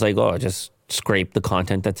place? It's like, oh, just scrape the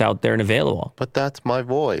content that's out there and available. But that's my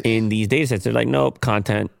voice. In these data sets, they're like, nope,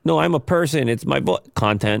 content. No, I'm a person. It's my voice.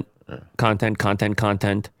 Content.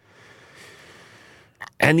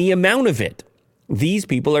 And the amount of it, these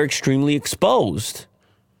people are extremely exposed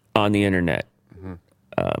on the internet.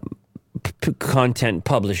 Content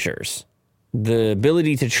publishers. The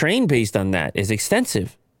ability to train based on that is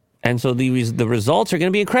extensive. And so the results are going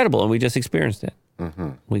to be incredible, and we just experienced it.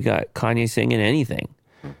 We got Kanye singing anything.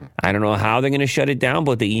 I don't know how they're going to shut it down,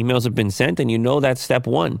 but the emails have been sent, and that's step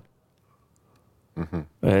one.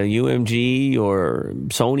 UMG or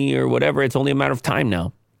Sony or whatever, it's only a matter of time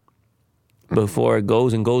now before it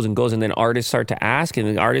goes and goes and goes, and then artists start to ask, and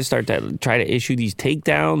then artists start to try to issue these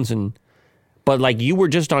takedowns. But like you were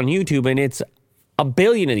just on YouTube, and it's a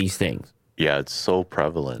billion of these things. Yeah, it's so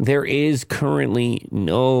prevalent. There is currently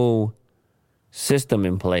no system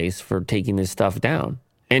in place for taking this stuff down,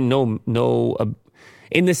 and no.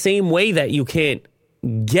 In the same way that you can't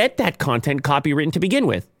get that content copywritten to begin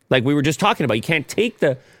with, like we were just talking about, you can't take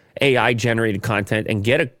the AI generated content and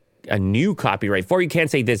get a new copyright for. You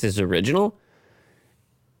can't say this is original.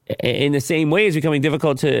 In the same way, it's becoming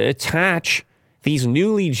difficult to attach these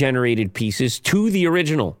newly generated pieces to the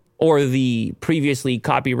original or the previously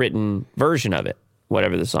copywritten version of it,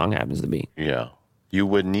 whatever the song happens to be. Yeah. You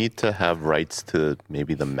would need to have rights to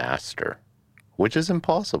maybe the master, which is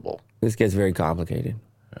impossible. This gets very complicated.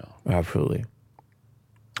 Yeah. Absolutely.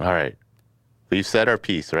 All right. We've said our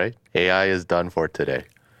piece, right? AI is done for today.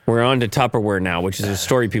 We're on to Tupperware now, which is a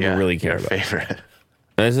story people really care about. Favorite.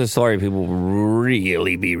 This is a story people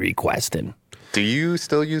really be requesting. Do you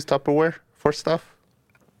still use Tupperware for stuff?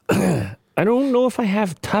 I don't know if I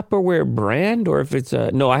have Tupperware brand or if it's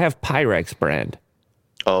no, I have Pyrex brand.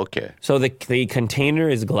 Oh, okay. So the container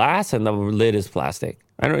is glass and the lid is plastic.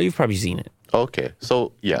 I don't know. You've probably seen it. Okay.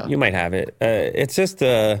 So, yeah. You might have it. It's just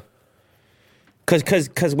because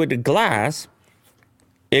with the glass,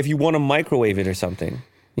 if you want to microwave it or something,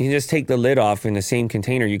 you can just take the lid off in the same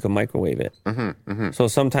container. You can microwave it. So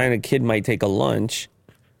sometime a kid might take a lunch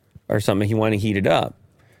or something. He want to heat it up.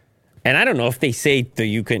 And I don't know if they say that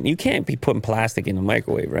you can't be putting plastic in the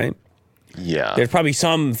microwave, right? Yeah. There's probably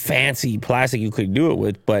some fancy plastic you could do it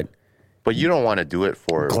with, but you don't want to do it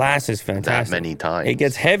for glass is fantastic. That many times. It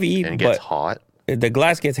gets heavy. And it gets hot. The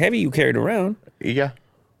glass gets heavy, you carry it around. Yeah.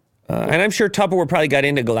 And I'm sure Tupperware probably got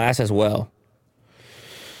into glass as well.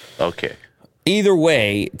 Okay. Either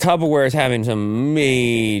way, Tupperware is having some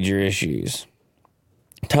major issues.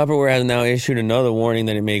 Tupperware has now issued another warning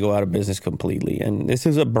that it may go out of business completely. And this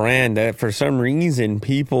is a brand that for some reason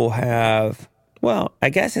people have, well,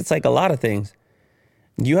 I guess it's like a lot of things.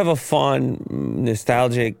 You have a fond,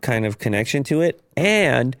 nostalgic kind of connection to it.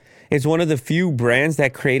 And it's one of the few brands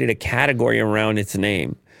that created a category around its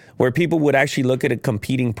name where people would actually look at a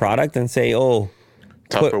competing product and say, oh,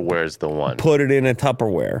 Tupperware's the one. Put it in a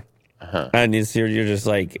Tupperware. And you're just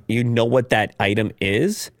like, you know what that item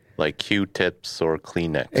is? Like Q-tips or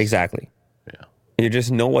Kleenex. Exactly. Yeah. You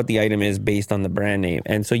just know what the item is based on the brand name.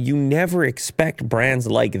 And so you never expect brands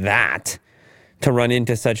like that to run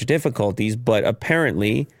into such difficulties. But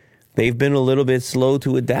apparently, they've been a little bit slow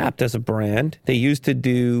to adapt as a brand. They used to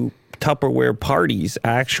do Tupperware parties,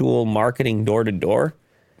 actual marketing door to door.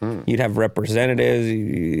 You'd have representatives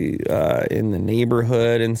in the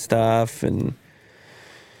neighborhood and stuff. And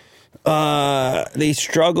they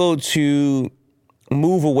struggled to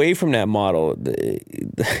move away from that model.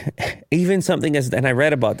 Even something as, and I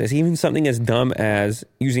read about this, even something as dumb as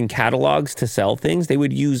using catalogs to sell things, they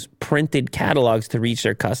would use printed catalogs to reach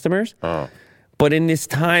their customers. Oh. But in this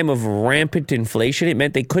time of rampant inflation, it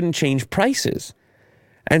meant they couldn't change prices.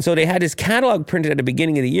 And so they had this catalog printed at the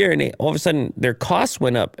beginning of the year, and all of a sudden their costs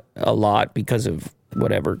went up a lot because of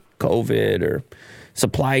whatever, COVID or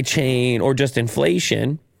supply chain or just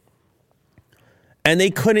inflation. And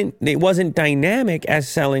it wasn't dynamic as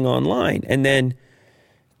selling online. And then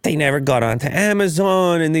they never got onto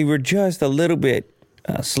Amazon, and they were just a little bit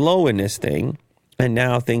slow in this thing. And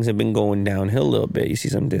now things have been going downhill a little bit. You see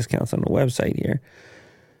some discounts on the website here.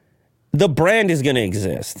 The brand is going to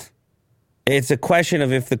exist. It's a question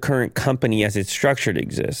of if the current company as it's structured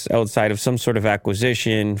exists outside of some sort of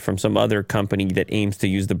acquisition from some other company that aims to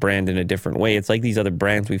use the brand in a different way. It's like these other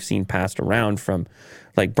brands we've seen passed around from,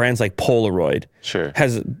 like brands like Polaroid. Sure.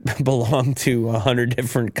 Has belonged to 100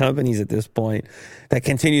 different companies at this point that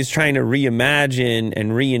continues trying to reimagine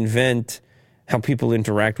and reinvent how people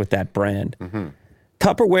interact with that brand. Mm-hmm.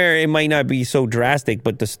 Tupperware, it might not be so drastic,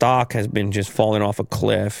 but the stock has been just falling off a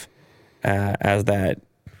cliff as that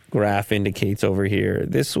graph indicates over here.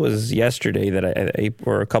 This was yesterday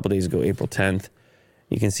or a couple days ago, April 10th.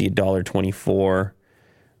 You can see $1.24.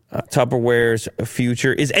 Tupperware's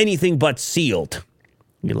future is anything but sealed.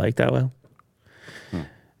 You like that, Will?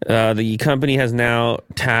 The company has now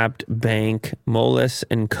tapped bank Moelis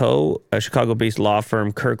 & Co., a Chicago-based law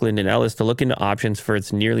firm, Kirkland & Ellis, to look into options for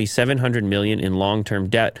its nearly $700 million in long-term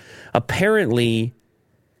debt. Apparently,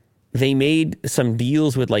 they made some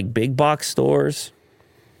deals with like big box stores,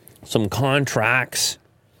 some contracts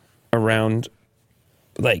around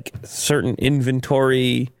like certain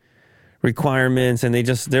inventory requirements, and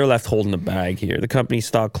they're left holding the bag here. The company's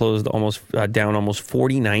stock closed down almost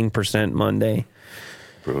 49% Monday.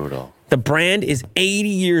 Brutal. The brand is 80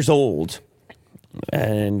 years old,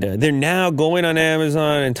 and they're now going on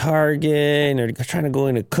Amazon and Target, and they're trying to go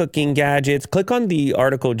into cooking gadgets. Click on the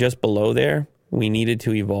article just below there. We needed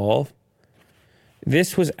to evolve.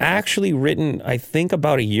 This was actually written, I think,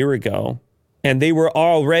 about a year ago, and they were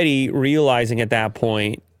already realizing at that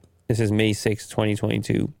point, this is May 6,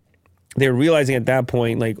 2022, they were realizing at that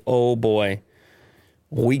point, like, oh boy,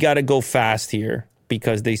 we got to go fast here,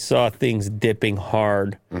 because they saw things dipping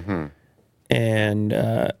hard. Mm-hmm.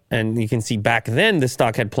 And you can see back then the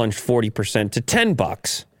stock had plunged 40% to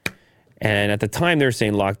 $10. And at the time they were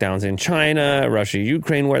saying lockdowns in China, Russia,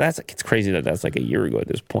 Ukraine war. It's crazy that's like a year ago at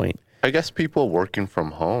this point. I guess people working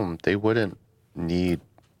from home, they wouldn't need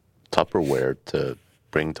Tupperware to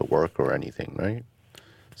bring to work or anything, right?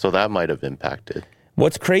 So that might have impacted.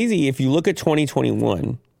 What's crazy, if you look at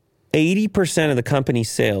 2021, 80% of the company's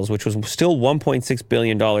sales, which was still $1.6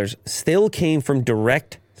 billion, still came from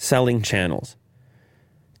direct selling channels.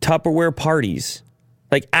 Tupperware parties.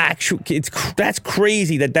 Like, that's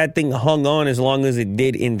crazy that thing hung on as long as it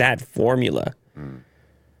did in that formula.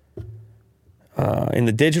 In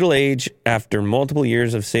the digital age, after multiple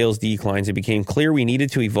years of sales declines, it became clear we needed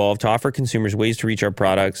to evolve to offer consumers ways to reach our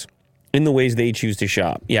products in the ways they choose to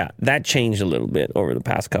shop. Yeah, that changed a little bit over the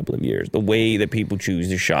past couple of years, the way that people choose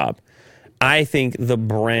to shop. I think the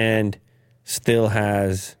brand still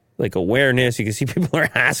has like awareness. You can see people are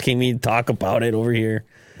asking me to talk about it over here.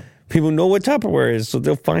 People know what Tupperware is, so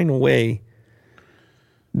they'll find a way.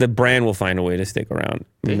 The brand will find a way to stick around.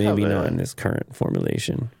 Maybe not in this current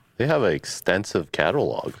formulation. They have an extensive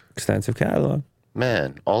catalog. Extensive catalog.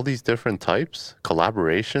 Man, all these different types,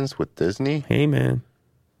 collaborations with Disney. Hey, man.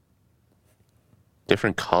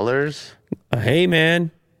 Different colors. Hey,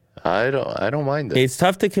 man. I don't mind it. It's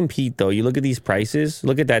tough to compete, though. You look at these prices.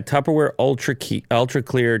 Look at that Tupperware Ultra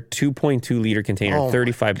Clear 2.2 liter container,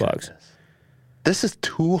 $35. This is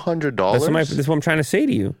 $200. That's what I'm trying to say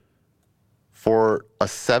to you. For a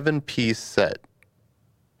 7-piece set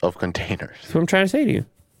of containers. That's what I'm trying to say to you.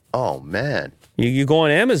 Oh man! You go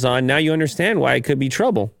on Amazon now. You understand why it could be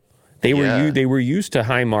trouble. They were used to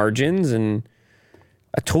high margins and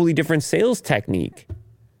a totally different sales technique,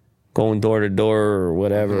 going door to door or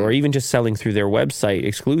whatever, or even just selling through their website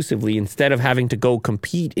exclusively instead of having to go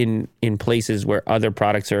compete in places where other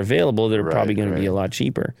products are available that are probably going to be a lot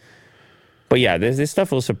cheaper. But yeah, this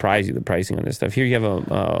stuff will surprise you. The pricing on this stuff. Here you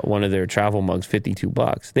have one of their travel mugs,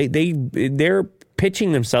 $52. They're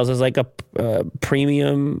pitching themselves as like a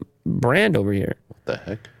premium brand over here. What the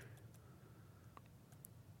heck?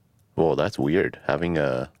 Whoa, that's weird. Having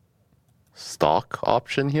a stock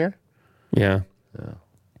option here? Yeah.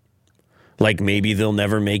 Like maybe they'll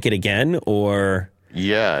never make it again, or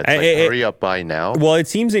Yeah, it's like, hurry up, buy now. Well, it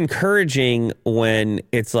seems encouraging when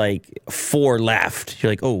it's like 4 left.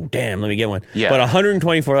 You're like, oh, damn, let me get one. Yeah. But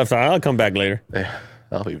 124 left, I'll come back later. Yeah,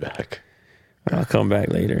 I'll be back. I'll come back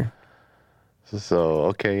later. So,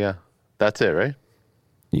 okay, yeah. That's it, right?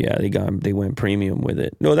 Yeah, they went premium with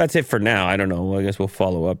it. No, that's it for now. I don't know. I guess we'll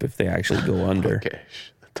follow up if they actually go under. Okay,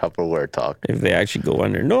 Tupperware talk. If they actually go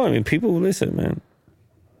under. No, I mean, people listen, man.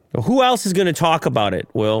 Who else is going to talk about it?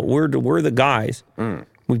 Well, we're the guys.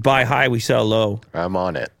 We buy high, we sell low. I'm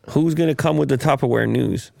on it. Who's going to come with the Tupperware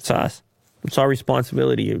news? It's us. It's our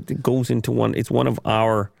responsibility. It goes into one. It's one of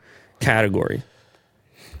our categories.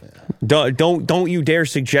 Don't you dare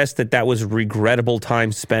suggest that was regrettable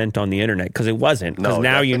time spent on the internet, because it wasn't. Because no,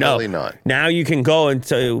 now you know. Not. Now you can go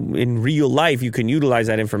in real life. You can utilize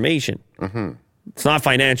that information. Mm-hmm. It's not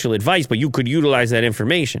financial advice, but you could utilize that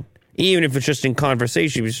information, even if it's just in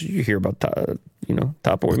conversation. You hear about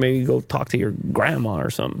Tupperware. Maybe you go talk to your grandma or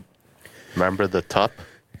something. Remember the Tup?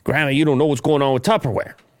 Grandma, you don't know what's going on with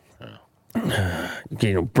Tupperware.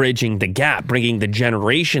 Oh. Bridging the gap, bringing the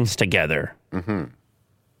generations together. Mm-hmm.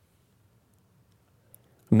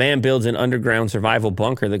 Man builds an underground survival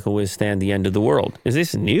bunker that can withstand the end of the world. Is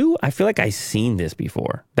this new? I feel like I've seen this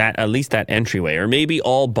before. At least that entryway. Or maybe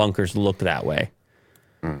all bunkers look that way.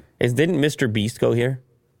 Didn't Mr. Beast go here?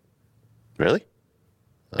 Really?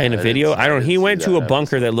 In a video? I don't know. He went to a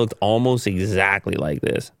bunker that looked almost exactly like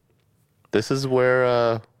this. This is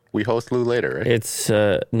where we host Lou later, right? It's,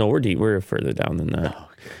 no, we're deep. We're further down than that. Oh,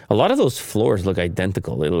 okay. A lot of those floors look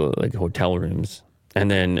identical. They look like hotel rooms. And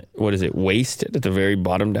then, what is it, waste at the very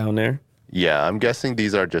bottom down there? Yeah, I'm guessing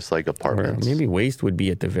these are just like apartments. Or maybe waste would be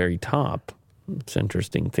at the very top. It's an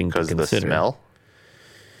interesting thing to consider. Because of the smell?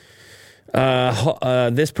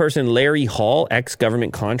 This person, Larry Hall,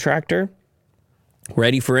 ex-government contractor,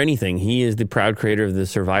 ready for anything. He is the proud creator of the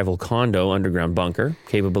survival condo underground bunker,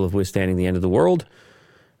 capable of withstanding the end of the world.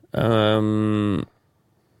 This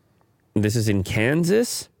is in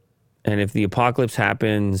Kansas. And if the apocalypse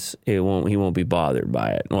happens, he won't be bothered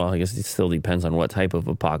by it. Well, I guess it still depends on what type of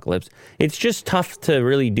apocalypse. It's just tough to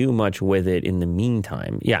really do much with it in the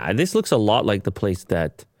meantime. Yeah, this looks a lot like the place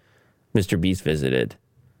that Mr. Beast visited.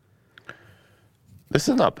 This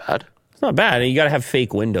is not bad. It's not bad. You got to have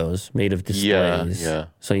fake windows made of displays. Yeah.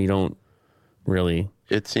 So you don't really...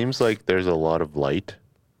 It seems like there's a lot of light.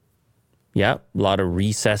 Yeah, a lot of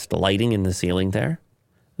recessed lighting in the ceiling there.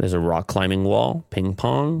 There's a rock climbing wall, ping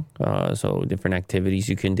pong, so different activities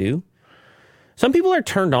you can do. Some people are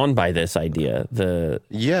turned on by this idea. There's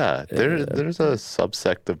a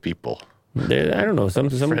subsect of people. I don't know, some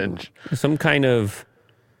kind of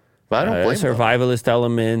survivalist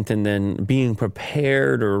element, and then being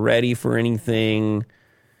prepared or ready for anything,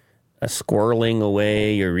 squirreling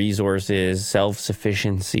away your resources,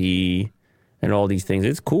 self-sufficiency, and all these things.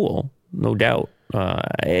 It's cool, no doubt.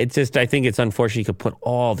 It's just, I think it's unfortunate you could put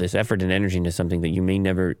all this effort and energy into something that you may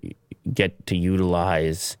never get to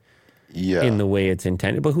utilize in the way it's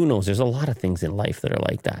intended. But who knows? There's a lot of things in life that are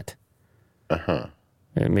like that. Uh-huh.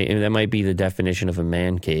 That might be the definition of a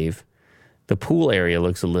man cave. The pool area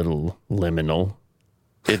looks a little liminal.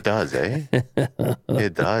 It does, eh?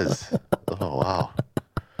 It does. Oh, wow.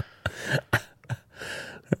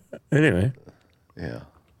 Anyway. Yeah.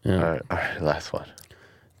 All right, last one.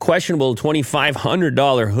 Questionable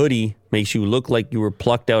 $2,500 hoodie makes you look like you were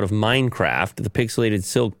plucked out of Minecraft. The pixelated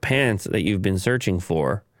silk pants that you've been searching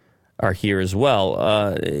for are here as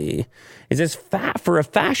well. Is this for a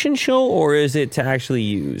fashion show, or is it to actually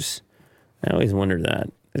use? I always wonder that.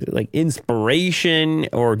 Is it like inspiration,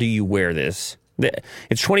 or do you wear this?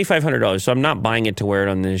 It's $2,500, so I'm not buying it to wear it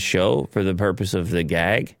on this show for the purpose of the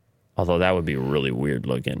gag, although that would be really weird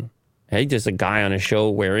looking. Hey, just a guy on a show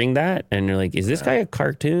wearing that, and you're like, is this guy a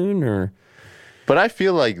cartoon or? But I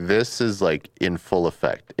feel like this is like in full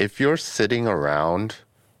effect. If you're sitting around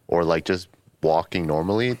or like just walking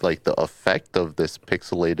normally, like the effect of this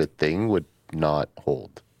pixelated thing would not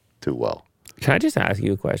hold too well. Can I just ask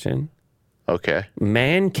you a question? Okay.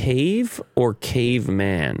 Man cave or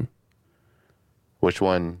caveman? Which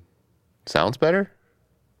one sounds better?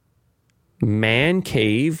 Man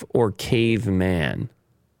cave or caveman?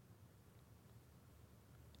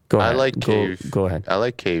 Go ahead. I like cave. Go ahead. I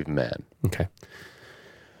like caveman. Okay.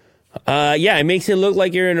 Yeah, it makes it look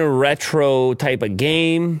like you're in a retro type of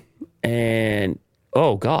game. And,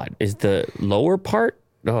 oh, God, is the lower part?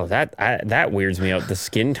 Oh, that weirds me out. The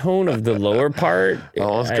skin tone of the lower part.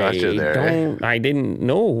 Almost got you there. I didn't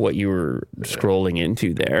know what you were scrolling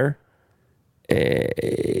into there.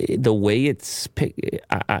 The way it's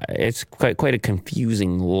quite a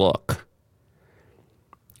confusing look.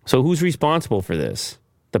 So who's responsible for this?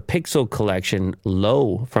 the Pixel collection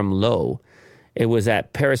from Low. It was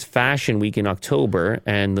at Paris Fashion Week in October,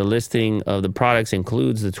 and the listing of the products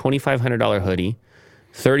includes the $2,500 hoodie,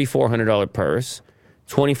 $3,400 purse,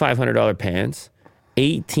 $2,500 pants,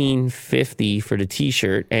 $1,850 for the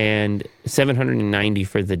t-shirt, and $790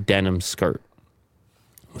 for the denim skirt.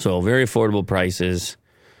 So very affordable prices.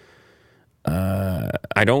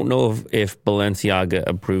 I don't know if Balenciaga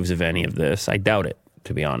approves of any of this. I doubt it,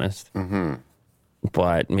 to be honest. Mm-hmm.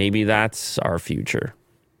 But maybe that's our future.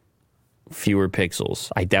 Fewer pixels.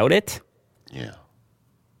 I doubt it. Yeah.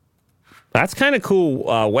 That's kind of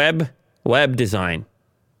cool. Web design.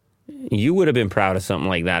 You would have been proud of something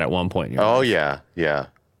like that at one point in your life. Yeah.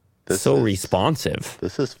 Responsive.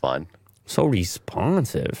 This is fun. So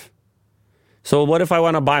responsive. So what if I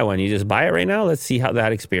want to buy one? You just buy it right now? Let's see how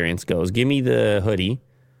that experience goes. Give me the hoodie.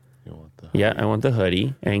 You want the hoodie? Yeah, I want the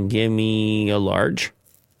hoodie. And give me a large.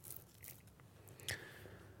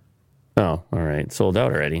 Oh, all right. Sold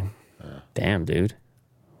out already. Damn, dude.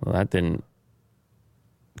 Well, that didn't...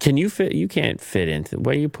 Can you fit? You can't fit into...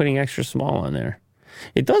 Why are you putting extra small on there?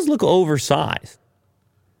 It does look oversized.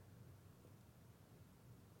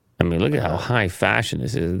 I mean, look at how high fashion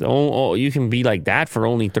this is. Oh, you can be like that for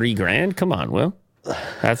only $3,000? Come on, Will.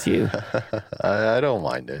 That's you. I don't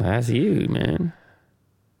mind it. That's you, man.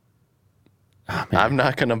 Oh, man. I'm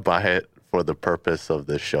not going to buy it for the purpose of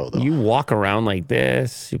this show, though. You walk around like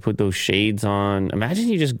this. You put those shades on. Imagine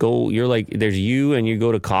you just go, you're like, there's you and you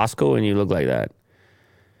go to Costco and you look like that.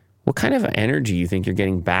 What kind of energy you think you're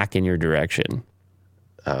getting back in your direction?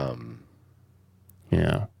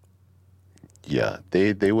 Yeah. Yeah,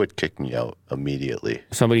 they would kick me out immediately.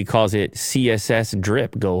 Somebody calls it CSS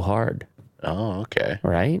drip, go hard. Oh, okay.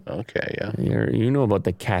 Right? Okay, yeah. You know about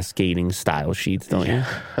the cascading style sheets, don't you?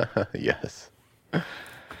 Yes.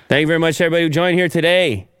 Thank you very much, everybody who joined here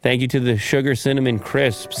today. Thank you to the Sugar Cinnamon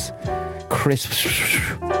Crisps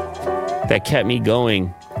that kept me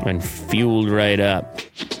going and fueled right up.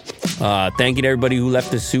 Thank you to everybody who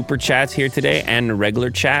left the super chats here today and the regular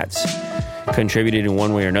chats. Contributed in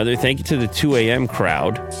one way or another. Thank you to the 2 a.m.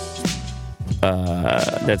 crowd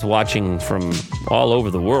that's watching from all over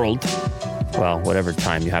the world. Well, whatever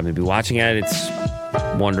time you happen to be watching at, it's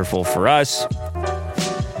wonderful for us.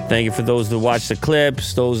 Thank you for those that watch the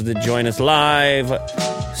clips, those that join us live,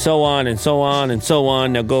 so on and so on and so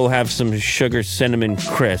on. Now go have some sugar cinnamon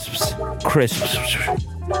crisps.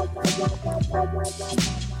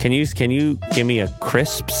 Can you give me a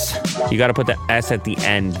crisps? You got to put the S at the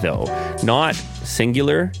end, though. Not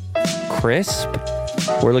singular, crisp.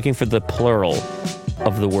 We're looking for the plural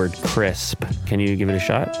of the word crisp. Can you give it a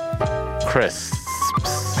shot? Crisps.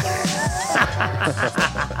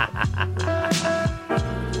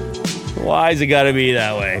 Why's it got to be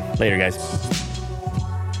that way? Later, guys.